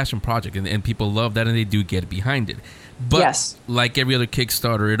is a passion project and people love that and they do get behind it. But like every other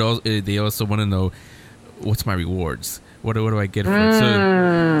Kickstarter, they also want to know what's my rewards. What do I get for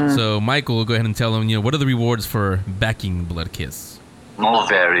it? So Michael will go ahead and tell them, what are the rewards for backing Blood Kiss? More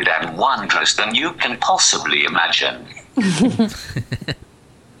varied and wondrous than you can possibly imagine.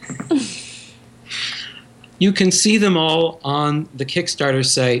 You can see them all on the Kickstarter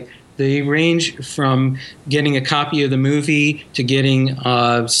site. They range from getting a copy of the movie to getting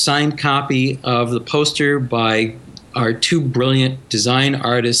a signed copy of the poster by our two brilliant design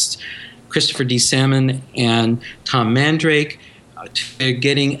artists, Christopher D. Salmon and Tom Mandrake, to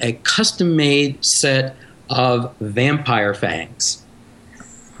getting a custom-made set of vampire fangs.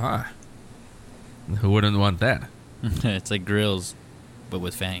 Huh. Who wouldn't want that? It's like grills, but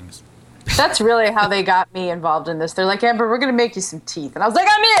with fangs. That's really how they got me involved in this. They're like, Amber, we're going to make you some teeth. And I was like,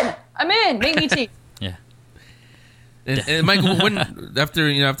 I'm in. Make me teeth. Yeah. And Michael, when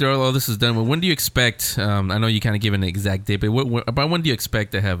after all this is done, when do you expect? I know you kind of give an exact date, but about when do you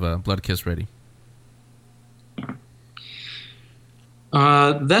expect to have Blood Kiss ready?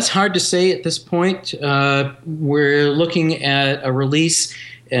 That's hard to say at this point. We're looking at a release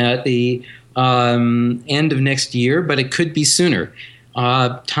at the end of next year, but it could be sooner.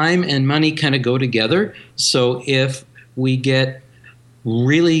 Time and money kind of go together. So if we get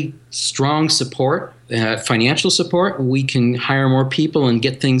really strong support, financial support, we can hire more people and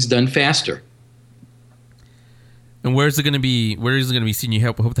get things done faster. And where is it going to be seen? You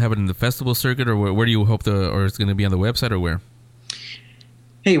hope to have it in the festival circuit, or where do you hope or it's going to be on the website, or where?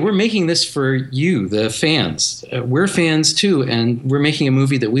 Hey, we're making this for you, the fans. We're fans too, and we're making a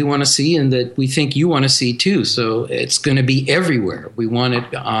movie that we want to see and that we think you want to see too. So it's going to be everywhere. We want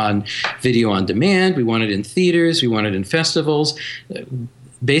it on video on demand. We want it in theaters. We want it in festivals.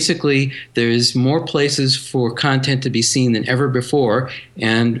 Basically, there's more places for content to be seen than ever before,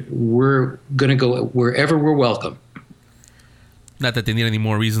 and we're going to go wherever we're welcome. Not that they need any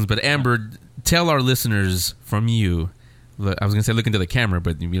more reasons, but Amber, tell our listeners from you. I was going to say look into the camera,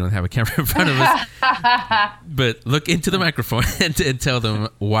 but we don't have a camera in front of us. But look into the microphone and tell them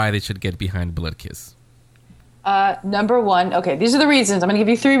why they should get behind Blood Kiss. Number one, okay, these are the reasons. I'm going to give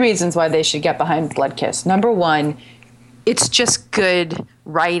you 3 reasons why they should get behind Blood Kiss. Number 1, it's just good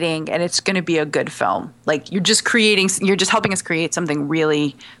writing, and it's going to be a good film. Like, you're just helping us create something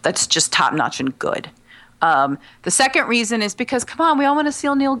really that's just top-notch and good. The second reason is because, come on, we all want to see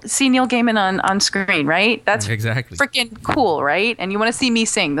Neil Gaiman on screen, right? That's exactly freaking cool, right? And you want to see me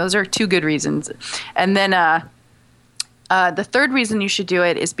sing. Those are 2 good reasons. And then the third reason you should do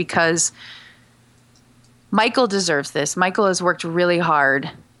it is because Michael deserves this. Michael has worked really hard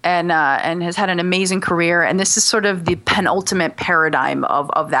and has had an amazing career. And this is sort of the penultimate paradigm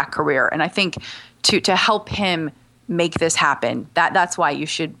of that career. And I think to help him make this happen, that's why you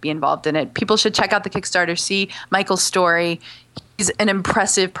should be involved in it. People should check out the Kickstarter, see Michael's story. He's an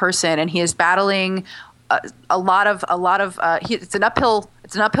impressive person, and he is battling it's an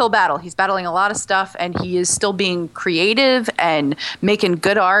uphill battle. He's battling a lot of stuff, and he is still being creative and making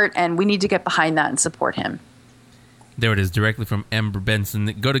good art, and we need to get behind that and support him. There it is, directly from Amber Benson.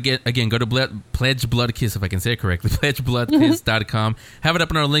 Go to Pledge Blood Kiss, if I can say it correctly, pledgebloodkiss.com. Have it up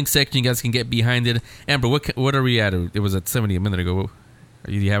in our link section. You guys can get behind it. Amber, what are we at? It was at 70 a minute ago. Are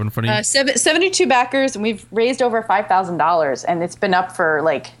you have it in front of you? 72 backers, and we've raised over $5,000, and it's been up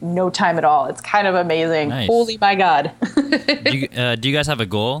for no time at all. It's kind of amazing. Nice. Holy my God. Do you guys have a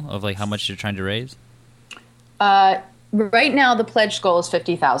goal of how much you're trying to raise? Right now, the pledge goal is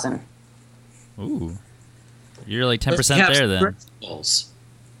 $50,000. Ooh, you're 10% there then.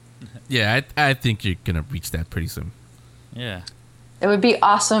 Yeah, I think you're gonna reach that pretty soon. Yeah, it would be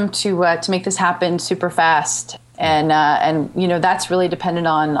awesome to make this happen super fast. And that's really dependent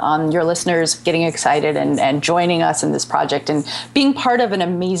on your listeners getting excited and joining us in this project and being part of an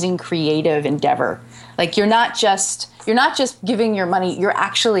amazing creative endeavor. You're not just giving your money,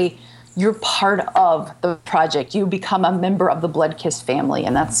 you're part of the project. You become a member of the Blood Kiss family,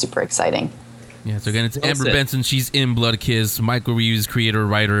 and that's super exciting. Yeah, so again, it's Amber Benson. She's in Blood Kiss. Michael Reaves, creator,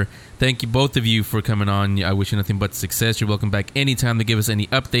 writer. Thank you, both of you, for coming on. I wish you nothing but success. You're welcome back anytime to give us any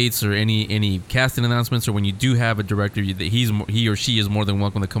updates or any casting announcements, or when you do have a director, that he or she is more than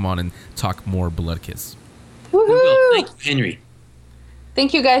welcome to come on and talk more Blood Kiss. Woohoo! Thank you, Henry.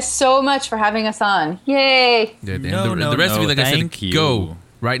 Thank you guys so much for having us on. Yay! Yeah, the rest of you, like I said, go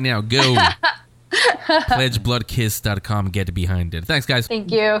right now. Go. PledgeBloodKiss.com. Get behind it. Thanks, guys.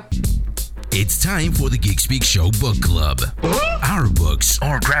 Thank you. It's time for the Geek Speak Show Book Club. Our books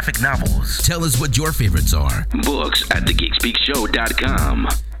or graphic novels. Tell us what your favorites are. Books at thegeekspeakshow.com.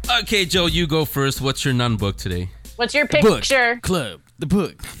 Okay, Joe, you go first. What's your non-book today? What's your picture? The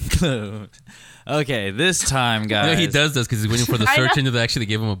book club. Okay, this time, guys. No, he does this because he's waiting for the search engine to actually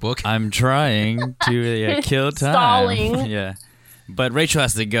give him a book. I'm trying to kill time. Stalling. Yeah. But Rachel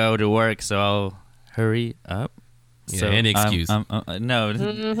has to go to work, so I'll hurry up. Yeah, so any excuse. No.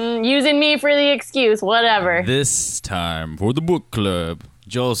 Mm-hmm. Using me for the excuse, whatever. This time for the book club,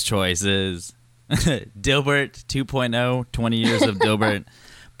 Joel's choice is Dilbert 2.0, 20 Years of Dilbert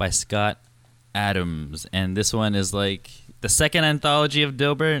by Scott Adams. And this one is the second anthology of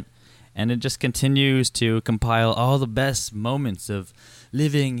Dilbert, and it just continues to compile all the best moments of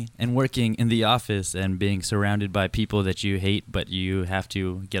living and working in the office and being surrounded by people that you hate but you have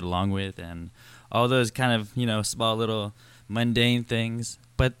to get along with, and all those kind of, small little mundane things.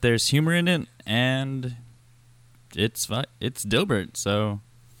 But there's humor in it, and it's Dilbert, so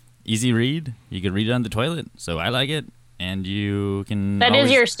easy read. You can read it on the toilet, so I like it. And you can. That is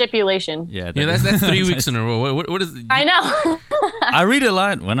your stipulation. Yeah, that's 3 weeks in a row. What is? I know. I read a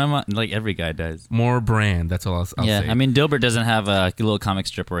lot when I'm on, every guy does. More brand. That's all I'll say. I mean, Dilbert doesn't have a little comic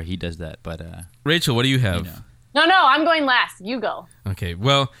strip where he does that, but Rachel, what do you have? No, I'm going last. You go. Okay.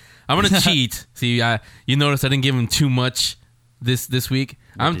 Well, I'm gonna cheat. See, you notice I didn't give him too much this week.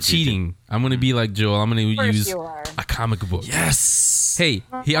 I'm cheating. I'm gonna be like Joel. I'm gonna use a comic book. Yes. Hey,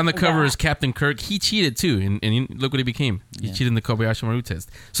 he on the cover is Captain Kirk. He cheated too, and look what he became. He cheated in the Kobayashi Maru test.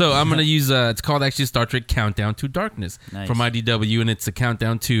 So I'm gonna use. It's called actually Star Trek Countdown to Darkness from IDW, and it's a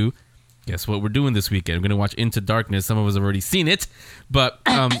countdown to. Guess what we're doing this weekend? We're gonna watch Into Darkness. Some of us have already seen it, but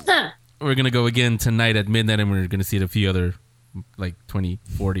we're gonna go again tonight at midnight, and we're gonna see it a few other 20,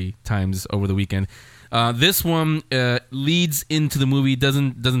 40 times over the weekend. This one leads into the movie.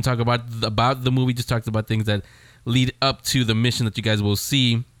 Doesn't talk about the movie. Just talks about things that lead up to the mission that you guys will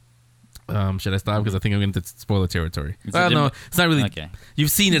see. Should I stop? Because I think I'm going to spoil the territory. No, it's not really. Okay.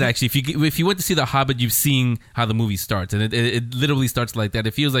 You've seen it actually. If you went to see The Hobbit, you've seen how the movie starts, and it literally starts like that.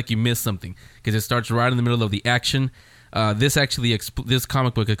 It feels like you missed something because it starts right in the middle of the action. This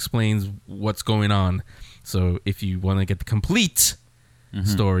comic book explains what's going on. So if you want to get the complete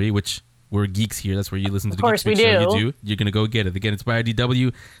story, which we're geeks here, that's where you listen to the Geek Speak Show. You're going to go get it. Again, it's by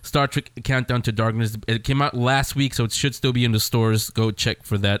IDW, Star Trek Countdown to Darkness. It came out last week, so it should still be in the stores. Go check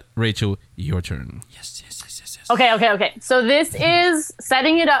for that. Rachel, your turn. Yes. Okay. So this is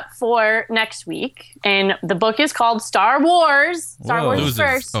setting it up for next week, and the book is called Star Wars. Star Wars is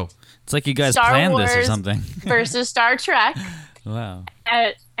first. Oh, it's like you guys planned this or something. Versus Star Trek. Wow.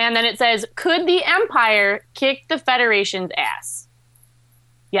 And then it says, could the Empire kick the Federation's ass?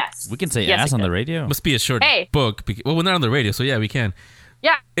 Yes. We can say ass on the radio. Must be a short book. Well, we're not on the radio, so yeah, we can.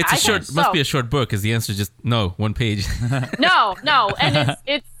 Yeah, must be a short book, because the answer is just no, one page. No, and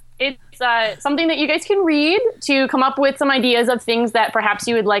something that you guys can read to come up with some ideas of things that perhaps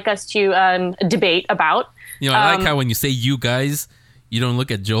you would like us to debate about. I like how when you say you guys, you don't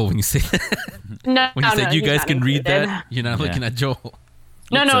look at Joel when you say that. No, when you say you guys can read included. that, you're not looking at Joel.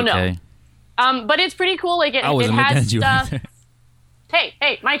 No. But it's pretty cool. Like it has stuff.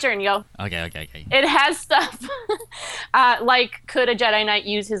 Hey, my turn, yo. Okay. It has stuff like, could a Jedi Knight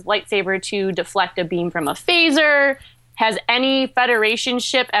use his lightsaber to deflect a beam from a phaser? Has any Federation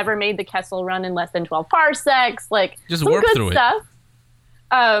ship ever made the Kessel Run in less than 12 parsecs? Like, just some warp good through stuff.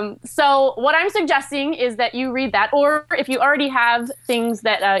 So what I'm suggesting is that you read that, or if you already have things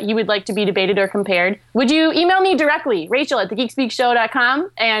that you would like to be debated or compared, would you email me directly,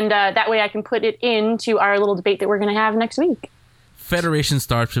 Rachel@thegeekspeakshow.com, and that way I can put it into our little debate that we're going to have next week. Federation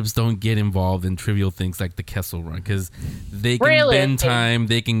starships don't get involved in trivial things like the Kessel Run because they can bend time,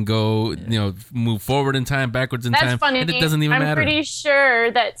 they can go, move forward in time, backwards in time. That's funny. And it doesn't even matter. I'm pretty sure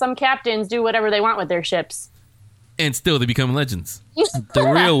that some captains do whatever they want with their ships. And still, they become legends. The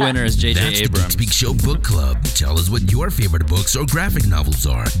real winner is J.J. That's Abrams. The Geek Speak Show Book Club. Tell us what your favorite books or graphic novels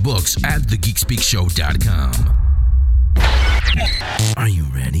are. Books at thegeekspeakshow.com. Are you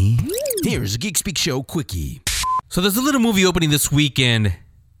ready? Here's a Geek Speak Show Quickie. So there's a little movie opening this weekend,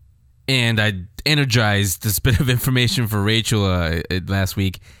 and I energized this bit of information for Rachel last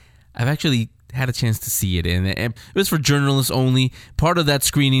week. I've actually had a chance to see it, and it was for journalists only. Part of that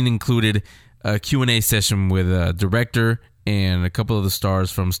screening included a Q&A session with a director and a couple of the stars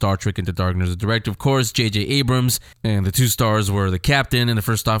from Star Trek Into Darkness. The director, of course, J.J. Abrams, and the two stars were the captain and the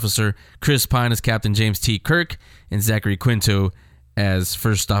first officer, Chris Pine as Captain James T. Kirk, and Zachary Quinto as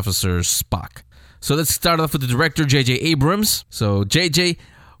First Officer Spock. So let's start off with the director, J.J. Abrams. So, J.J.,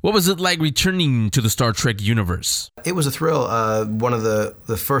 what was it like returning to the Star Trek universe? It was a thrill. One of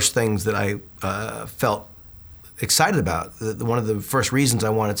the first things that I felt excited about, one of the first reasons I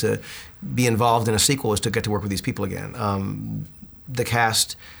wanted to be involved in a sequel was to get to work with these people again. The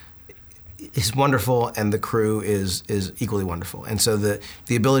cast is wonderful, and the crew is equally wonderful. And so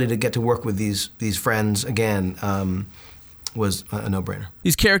the ability to get to work with these friends again was a no-brainer.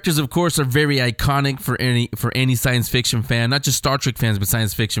 These characters, of course, are very iconic for any science fiction fan, not just Star Trek fans, but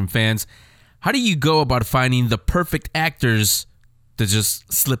science fiction fans. How do you go about finding the perfect actors to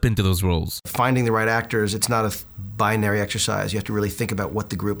just slip into those roles? Finding the right actors, it's not a binary exercise. You have to really think about what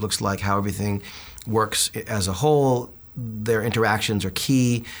the group looks like, how everything works as a whole. Their interactions are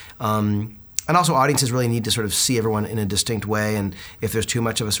key. And also audiences really need to sort of see everyone in a distinct way, and if there's too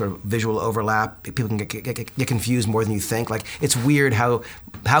much of a sort of visual overlap, people can get confused more than you think. Like, it's weird how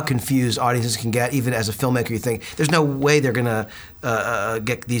confused audiences can get. Even as a filmmaker, you think, there's no way they're going to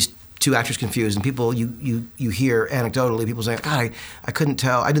get these two actors confused, and people, you hear anecdotally people saying, God, I couldn't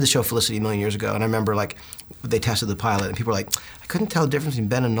tell. I did the show Felicity a million years ago, and I remember, like, they tested the pilot, and people were like, I couldn't tell the difference between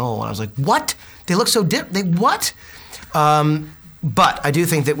Ben and Noel, and I was like, what? They look so different. What? But I do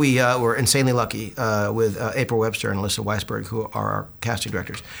think that we were insanely lucky with April Webster and Alyssa Weisberg, who are our casting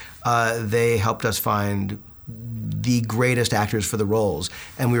directors. They helped us find the greatest actors for the roles,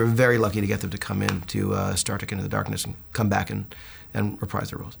 and we were very lucky to get them to come in to Star Trek Into the Darkness and come back and reprise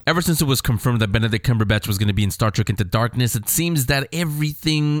their roles. Ever since it was confirmed that Benedict Cumberbatch was going to be in Star Trek Into Darkness, it seems that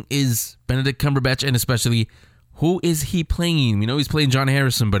everything is Benedict Cumberbatch, and especially who is he playing? We know he's playing John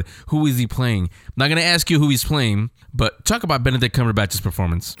Harrison, but who is he playing? I'm not going to ask you who he's playing, but talk about Benedict Cumberbatch's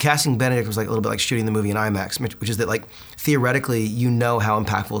performance. Casting Benedict was like a little bit like shooting the movie in IMAX, which is that, like, theoretically, you know how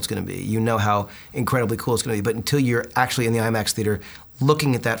impactful it's going to be. You know how incredibly cool it's going to be. But until you're actually in the IMAX theater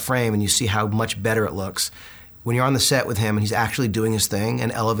looking at that frame and you see how much better it looks, when you're on the set with him and he's actually doing his thing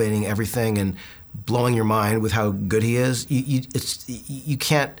and elevating everything and blowing your mind with how good he is, you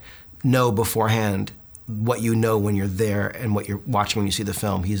can't know beforehand what you know when you're there and what you're watching when you see the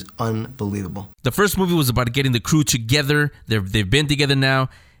film. He's unbelievable. The first movie was about getting the crew together. They've been together now.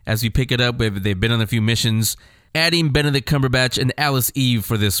 As we pick it up, they've been on a few missions. Adding Benedict Cumberbatch and Alice Eve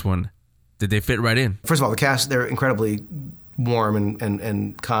for this one, did they fit right in? First of all, the cast, they're incredibly warm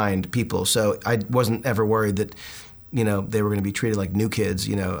and kind people, so I wasn't ever worried that, they were going to be treated like new kids,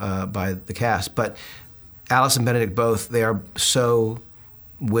 by the cast. But Alice and Benedict both, they are so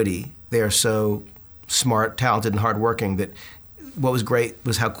witty. They are so smart, talented, and hardworking that what was great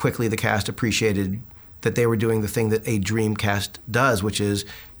was how quickly the cast appreciated that they were doing the thing that a dream cast does, which is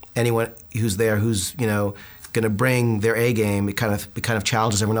anyone who's there who's, going to bring their A game, it kind of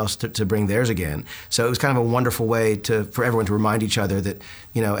challenges everyone else to bring theirs again. So it was kind of a wonderful way for everyone to remind each other that,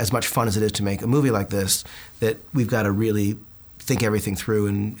 as much fun as it is to make a movie like this, that we've got to really think everything through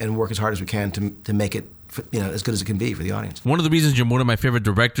and work as hard as we can to make it as good as it can be for the audience. One of the reasons you're one of my favorite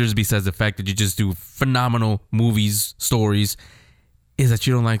directors, besides the fact that you just do phenomenal movies, stories, is that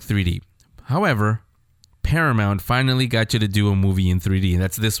you don't like 3D. However, Paramount finally got you to do a movie in 3D, and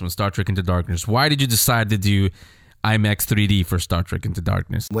that's this one, Star Trek Into Darkness. Why did you decide to do IMAX 3D for Star Trek Into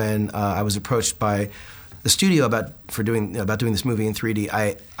Darkness? When I was approached by the studio about doing this movie in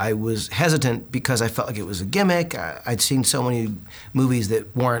 3D, I was hesitant because I felt like it was a gimmick. I'd seen so many movies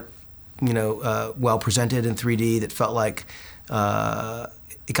that weren't, well presented in 3D that felt like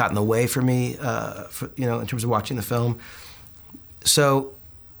it got in the way for me, in terms of watching the film. So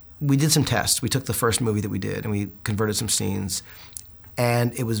we did some tests. We took the first movie that we did and we converted some scenes,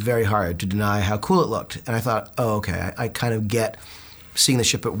 and it was very hard to deny how cool it looked. And I thought, oh, okay, I kind of get seeing the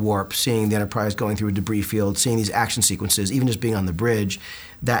ship at warp, seeing the Enterprise going through a debris field, seeing these action sequences, even just being on the bridge.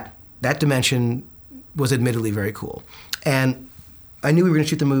 That dimension was admittedly very cool. And I knew we were going to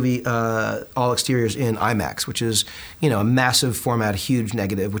shoot the movie all exteriors in IMAX, which is, a massive format, a huge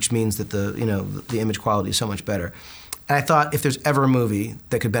negative, which means that the image quality is so much better. And I thought if there's ever a movie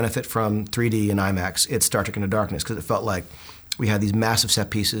that could benefit from 3D and IMAX, it's Star Trek Into Darkness, because it felt like we had these massive set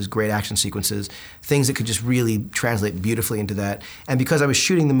pieces, great action sequences, things that could just really translate beautifully into that. And because I was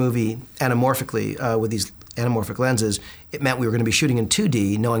shooting the movie anamorphically with these anamorphic lenses, it meant we were going to be shooting in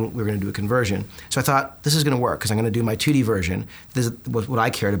 2D, knowing we were going to do a conversion. So I thought, this is going to work, because I'm going to do my 2D version. This was what I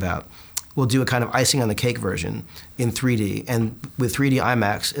cared about. We'll do a kind of icing on the cake version in 3D. And with 3D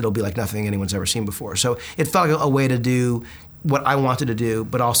IMAX, it'll be like nothing anyone's ever seen before. So it felt like a way to do what I wanted to do,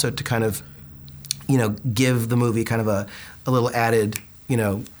 but also to kind of, give the movie kind of a little added,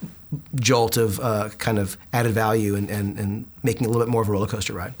 jolt of kind of added value and making it a little bit more of a roller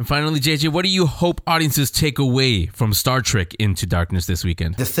coaster ride. And finally, JJ, what do you hope audiences take away from Star Trek Into Darkness this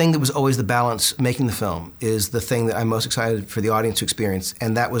weekend? The thing that was always the balance making the film is the thing that I'm most excited for the audience to experience,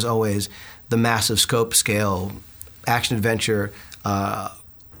 and that was always the massive scope, scale, action-adventure,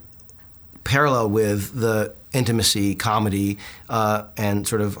 parallel with the intimacy, comedy, and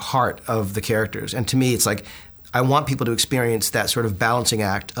sort of heart of the characters. And to me, it's like, I want people to experience that sort of balancing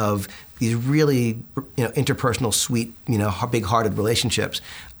act of these really, interpersonal, sweet, big-hearted relationships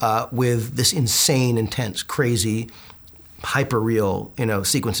with this insane, intense, crazy, hyper-real,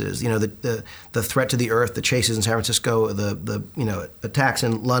 sequences. The threat to the Earth, the chases in San Francisco, the attacks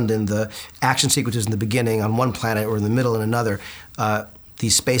in London, the action sequences in the beginning on one planet or in the middle in another.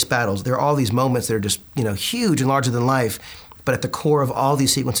 These space battles. There are all these moments that are just, huge and larger than life. But at the core of all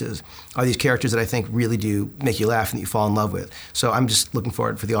these sequences are these characters that I think really do make you laugh and that you fall in love with. So I'm just looking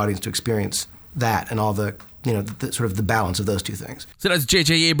forward for the audience to experience that and all the, sort of the balance of those two things. So that's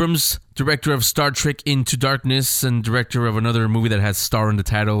J.J. Abrams, director of Star Trek Into Darkness and director of another movie that has Star in the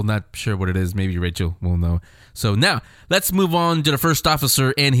title. Not sure what it is. Maybe Rachel will know. So now, let's move on to the first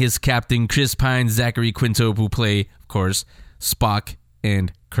officer and his captain, Chris Pine, Zachary Quinto, who play, of course, Spock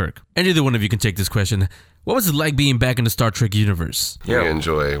and Kirk. And either one of you can take this question. What was it like being back in the Star Trek universe? We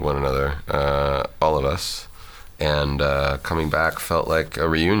enjoy one another, all of us. And coming back felt like a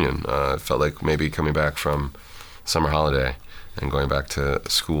reunion. It felt like maybe coming back from summer holiday and going back to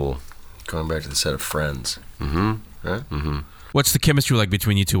school. Going back to the set of Friends. Mm-hmm. Right? Mm-hmm. What's the chemistry like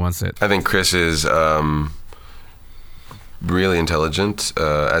between you two on set? I think Chris is really intelligent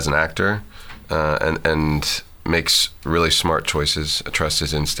as an actor and makes really smart choices, trusts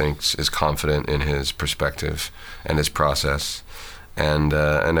his instincts, is confident in his perspective and his process, and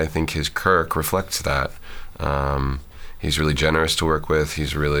I think his Kirk reflects that. He's really generous to work with.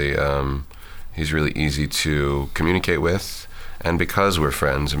 He's really easy to communicate with, and because we're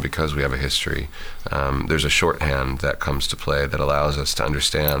friends and because we have a history, there's a shorthand that comes to play that allows us to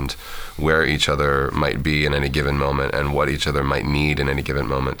understand where each other might be in any given moment and what each other might need in any given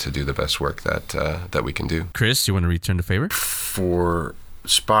moment to do the best work that we can do. Chris, you want to return the favor? For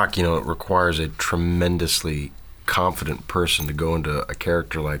Spock, it requires a tremendously confident person to go into a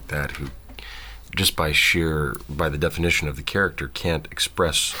character like that who, just by the definition of the character, can't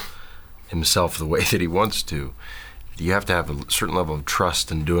express himself the way that he wants to. You have to have a certain level of trust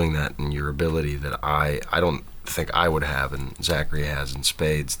in doing that, and your ability that I don't think I would have, and Zachary has in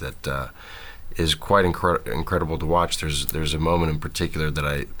spades, that is quite incredible to watch. There's a moment in particular that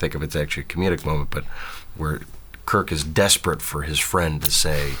I think of, it's actually a comedic moment, but where Kirk is desperate for his friend to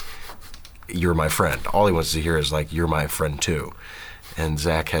say, "You're my friend." All he wants to hear is like, "You're my friend too." And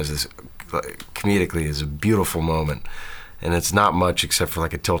Zach has this, comedically, is a beautiful moment. And it's not much except for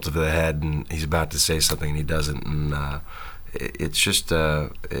like a tilt of the head, and he's about to say something and he doesn't. And it's just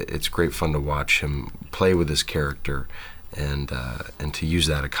it's great fun to watch him play with his character, and to use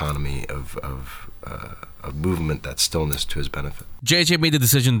that economy of movement, that stillness, to his benefit. JJ made the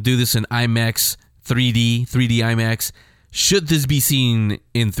decision to do this in IMAX 3D IMAX. should this be seen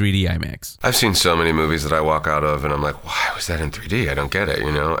in 3D IMAX? I've seen so many movies that I walk out of and I'm like, why was that in 3D? I don't get it,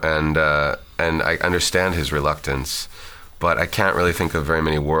 you know? And I understand his reluctance, but I can't really think of very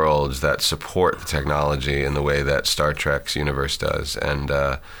many worlds that support the technology in the way that Star Trek's universe does. And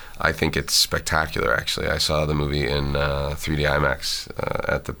I think it's spectacular, actually. I saw the movie in 3D IMAX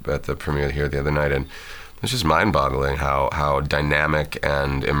at the premiere here the other night, and it's just mind-boggling how dynamic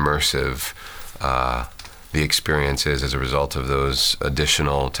and immersive the experience is as a result of those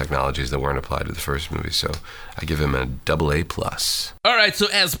additional technologies that weren't applied to the first movie. So I give him a AA+. All right, so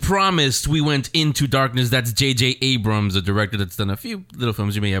as promised, we went into darkness. That's J.J. Abrams, a director that's done a few little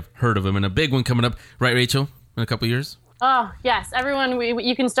films. You may have heard of him, and a big one coming up, right, Rachel, in a couple years? Oh, yes. Everyone,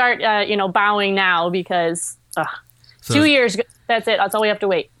 you can start, bowing now because 2 years, that's it. That's all we have to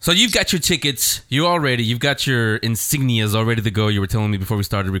wait. So you've got your tickets. You've got your insignias all ready to go. You were telling me before we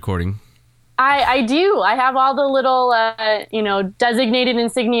started recording. I do. I have all the little, designated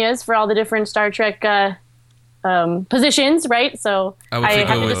insignias for all the different Star Trek positions, right? So I would say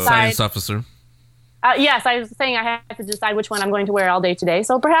go with science officer. Yes, I was saying I have to decide which one I'm going to wear all day today.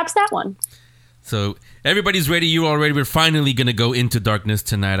 So perhaps that one. So everybody's ready. You all ready? We're finally going to go into darkness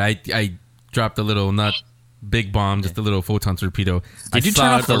tonight. I dropped a little, not big bomb, just a little photon torpedo. Did you turn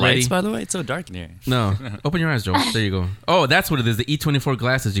off the lights, by the way? It's so dark in here. No. Open your eyes, Joel. There you go. Oh, that's what it is. The E24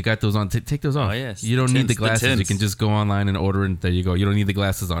 glasses. You got those on. Take those off. Oh, yes. You don't need the glasses. You can just go online and order, and there you go. You don't need the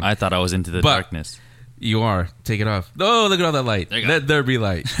glasses on. I thought I was into the darkness. You are. Take it off. Oh, look at all that light. Let there be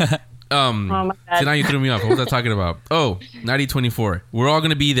light. Oh my God. So now you threw me off. What was I talking about? Oh, 9024. We're all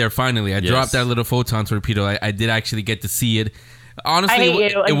going to be there finally. I dropped that little photon torpedo. I did actually get to see it. Honestly, I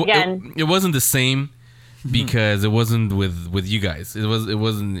hate you again. It wasn't the same because it wasn't with you guys. It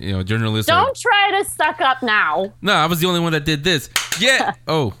wasn't, journalists. Don't try to suck up now. No, I was the only one that did this. Yeah.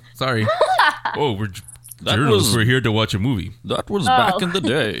 Oh, sorry. We're journalists. We're here to watch a movie. That was back in the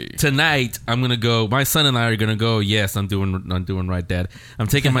day. Tonight, I'm going to go. My son and I are going to go. Yes, I'm doing right, Dad. I'm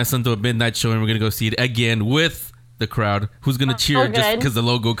taking my son to a midnight show, and we're going to go see it again with the crowd. Who's going to cheer just because the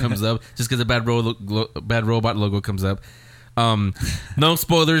logo comes up? Just because the bad robot logo comes up. No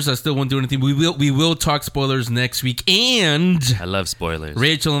spoilers. I still won't do anything. We will talk spoilers next week. And I love spoilers.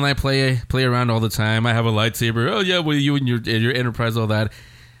 Rachel and I play around all the time. I have a lightsaber. Oh yeah, well you and your Enterprise, all that.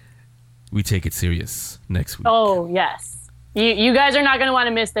 We take it serious next week. Oh yes, you guys are not going to want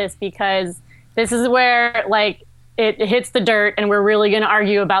to miss this because this is where it hits the dirt, and we're really going to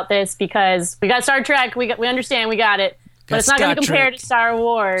argue about this because we got Star Trek. We understand. We got it, but it's not going to compare to Star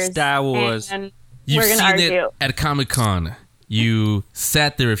Wars. Star Wars. And You've we're going to seen argue it at Comic-Con. You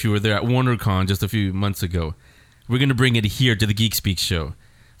sat there if you were there at WonderCon just a few months ago. We're going to bring it here to the Geek Speak show.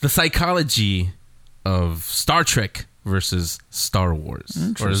 The psychology of Star Trek versus Star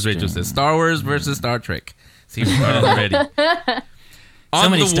Wars. Or as Rachel says, Star Wars versus Star Trek. See, we're already.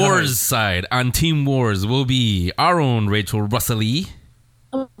 On the Wars side, on Team Wars, will be our own Rachel Russelly.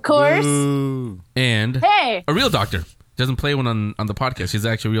 Of course. And a real doctor. Doesn't play one on the podcast. She's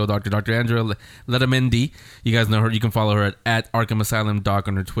actually a real doctor. Dr. Andrea Letamendi. You guys know her. You can follow her at Arkham Asylum Doc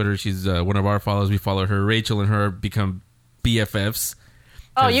on her Twitter. She's one of our followers. We follow her. Rachel and her become BFFs.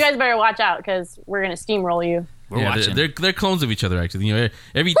 Oh, you guys better watch out because we're going to steamroll you. We're watching. They're clones of each other, actually.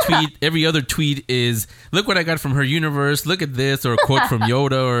 Every tweet, every other tweet is, look what I got from her universe. Look at this, or a quote from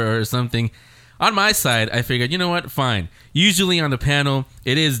Yoda or something. On my side, I figured, you know what? Fine. Usually on the panel,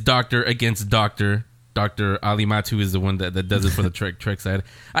 it is doctor against doctor. Dr. Ali Matu is the one that does it for the Trek side.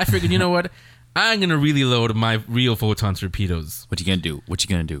 I figured, you know what? I'm going to really load my real photon torpedoes. What you going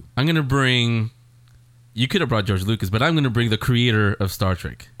to do? I'm going to bring... You could have brought George Lucas, but I'm going to bring the creator of Star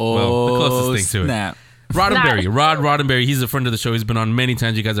Trek. Oh, the closest thing to it. Roddenberry. Rod Roddenberry. He's a friend of the show. He's been on many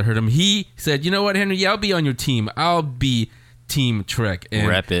times. You guys have heard him. He said, you know what, Henry? Yeah, I'll be on your team. I'll be Team Trek. And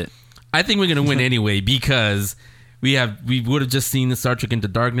rep it. I think we're going to win anyway because we would have just seen the Star Trek Into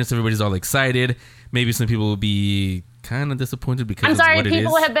Darkness. Everybody's all excited. Maybe some people will be kind of disappointed because I'm sorry, of what it is.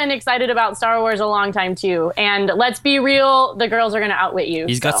 people have been excited about Star Wars a long time too. And let's be real, the girls are going to outwit you.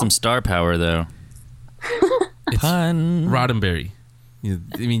 He's got some star power though. Pun. Roddenberry. I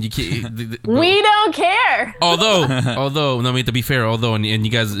mean, you can't. We don't care. Although, no, I mean, to be fair, and you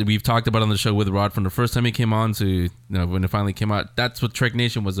guys, we've talked about on the show with Rod from the first time he came on to, when it finally came out. That's what Trek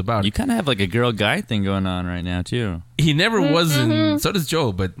Nation was about. You kind of have like a girl guy thing going on right now too. He never was in. So does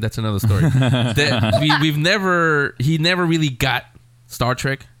Joe, but that's another story. He never really got Star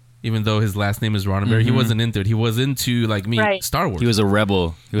Trek. Even though his last name is Roddenberry, he wasn't into it. He was into, like me, Star Wars. He was a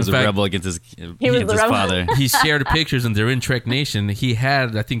rebel. He was a rebel against his father. He shared pictures, and they're in Trek Nation. He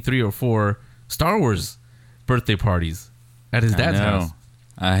had, I think, 3 or 4 Star Wars birthday parties at his dad's house.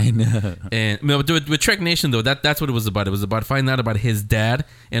 I know. And with Trek Nation, though, that's what it was about. It was about finding out about his dad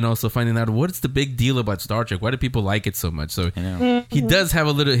and also finding out what's the big deal about Star Trek. Why do people like it so much? So he does have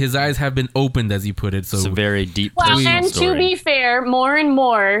a little. His eyes have been opened, as he put it. So it's a very deep. Well, and story. to be fair, more and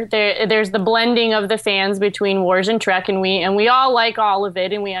more there's the blending of the fans between Wars and Trek, and we all like all of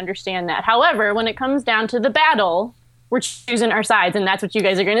it, and we understand that. However, when it comes down to the battle, we're choosing our sides, and that's what you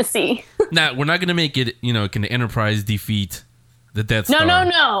guys are going to see. Now, we're not going to make it, can the Enterprise defeat the Death Star?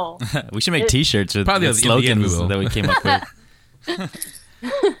 No. We should make T-shirts with Probably slogans that we came up with.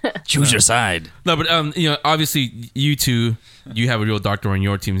 Choose your side. No, but obviously you two, you have a real doctor on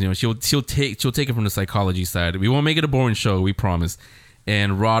your team. She'll take it from the psychology side. We won't make it a boring show, we promise.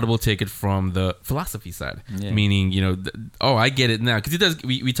 And Rod will take it from the philosophy side, meaning I get it now because he does.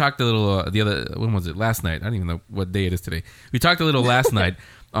 We talked a little when was it? Last night. I don't even know what day it is today. We talked a little last night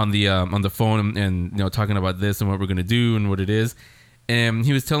on the phone and talking about this and what we're gonna do and what it is. And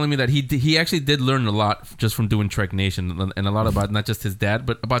he was telling me that he actually did learn a lot just from doing Trek Nation and a lot about not just his dad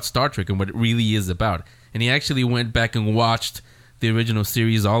but about Star Trek and what it really is about. And he actually went back and watched the original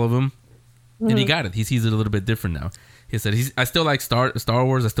series, all of them, and he got it. He sees it a little bit different now. He said, I still like Star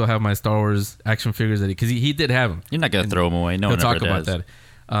Wars. I still have my Star Wars action figures because he did have them. You're not going to throw them away. No one ever does. He'll talk about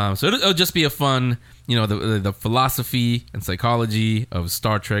that. So it'll just be a fun, the philosophy and psychology of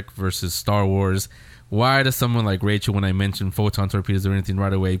Star Trek versus Star Wars. Why does someone like Rachel, when I mention photon torpedoes or anything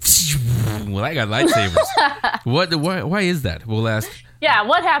right away, well, I got lightsabers. Why is that? We'll ask. Yeah,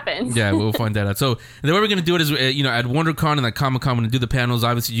 what happened? Yeah, we'll find that out. So the way we're going to do it is, at WonderCon and at Comic-Con, when we do the panels,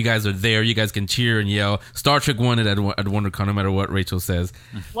 obviously you guys are there. You guys can cheer and yell. Star Trek won it at WonderCon, no matter what Rachel says.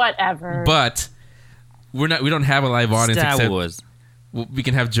 Whatever. But we don't have a live audience. Star Wars. We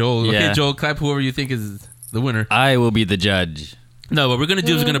can have Joel. Yeah. Okay, Joel, clap whoever you think is the winner. I will be the judge. No, what we're going to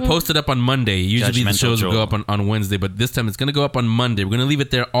do is we're going to post it up on Monday. Usually the shows will go up on Wednesday, but this time it's going to go up on Monday. We're going to leave it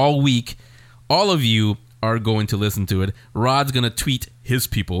there all week. All of you are going to listen to it. Rod's going to tweet his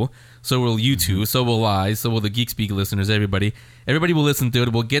people. So will you two. So will I. So will the Geek Speak listeners, everybody. Everybody will listen to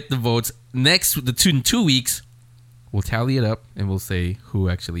it. We'll get the votes. In 2 weeks, we'll tally it up, and we'll say who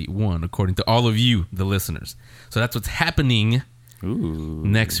actually won, according to all of you, the listeners. So that's what's happening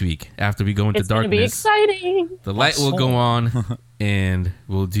next week after we go into darkness. It's going to be exciting. The light will go on, and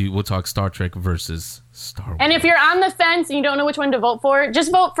we'll talk Star Trek versus Star Wars. And if you're on the fence and you don't know which one to vote for,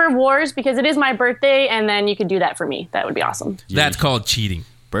 just vote for Wars because it is my birthday, and then you could do that for me. That would be awesome. That's called cheating.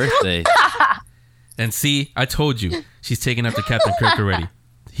 Birthday. And see, I told you, she's taking after Captain Kirk already.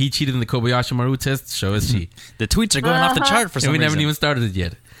 He cheated in the Kobayashi Maru test, so is she. The tweets are going off the chart for some reason. We haven't even started it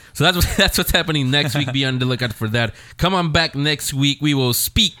yet. So that's what's happening next week. Be on the lookout for that. Come on back next week. We will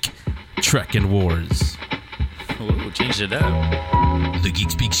speak Trek and Wars. Ooh, changed it up. The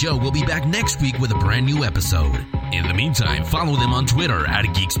Geek Speak Show will be back next week with a brand new episode. In the meantime, follow them on Twitter at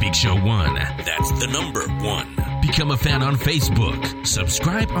Geek Speak Show 1. That's the number 1. Become a fan on Facebook.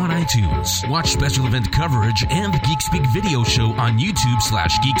 Subscribe on iTunes. Watch special event coverage and the Geek Speak video show on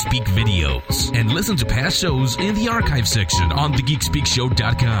YouTube/Geek Speak Videos. And listen to past shows in the archive section on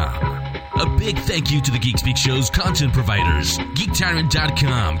thegeekspeakshow.com. A big thank you to the Geek Speak Show's content providers,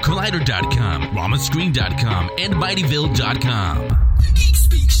 GeekTyrant.com, Collider.com, RamaScreen.com, and MightyVille.com. The Geek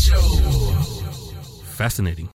Speak Show. Fascinating.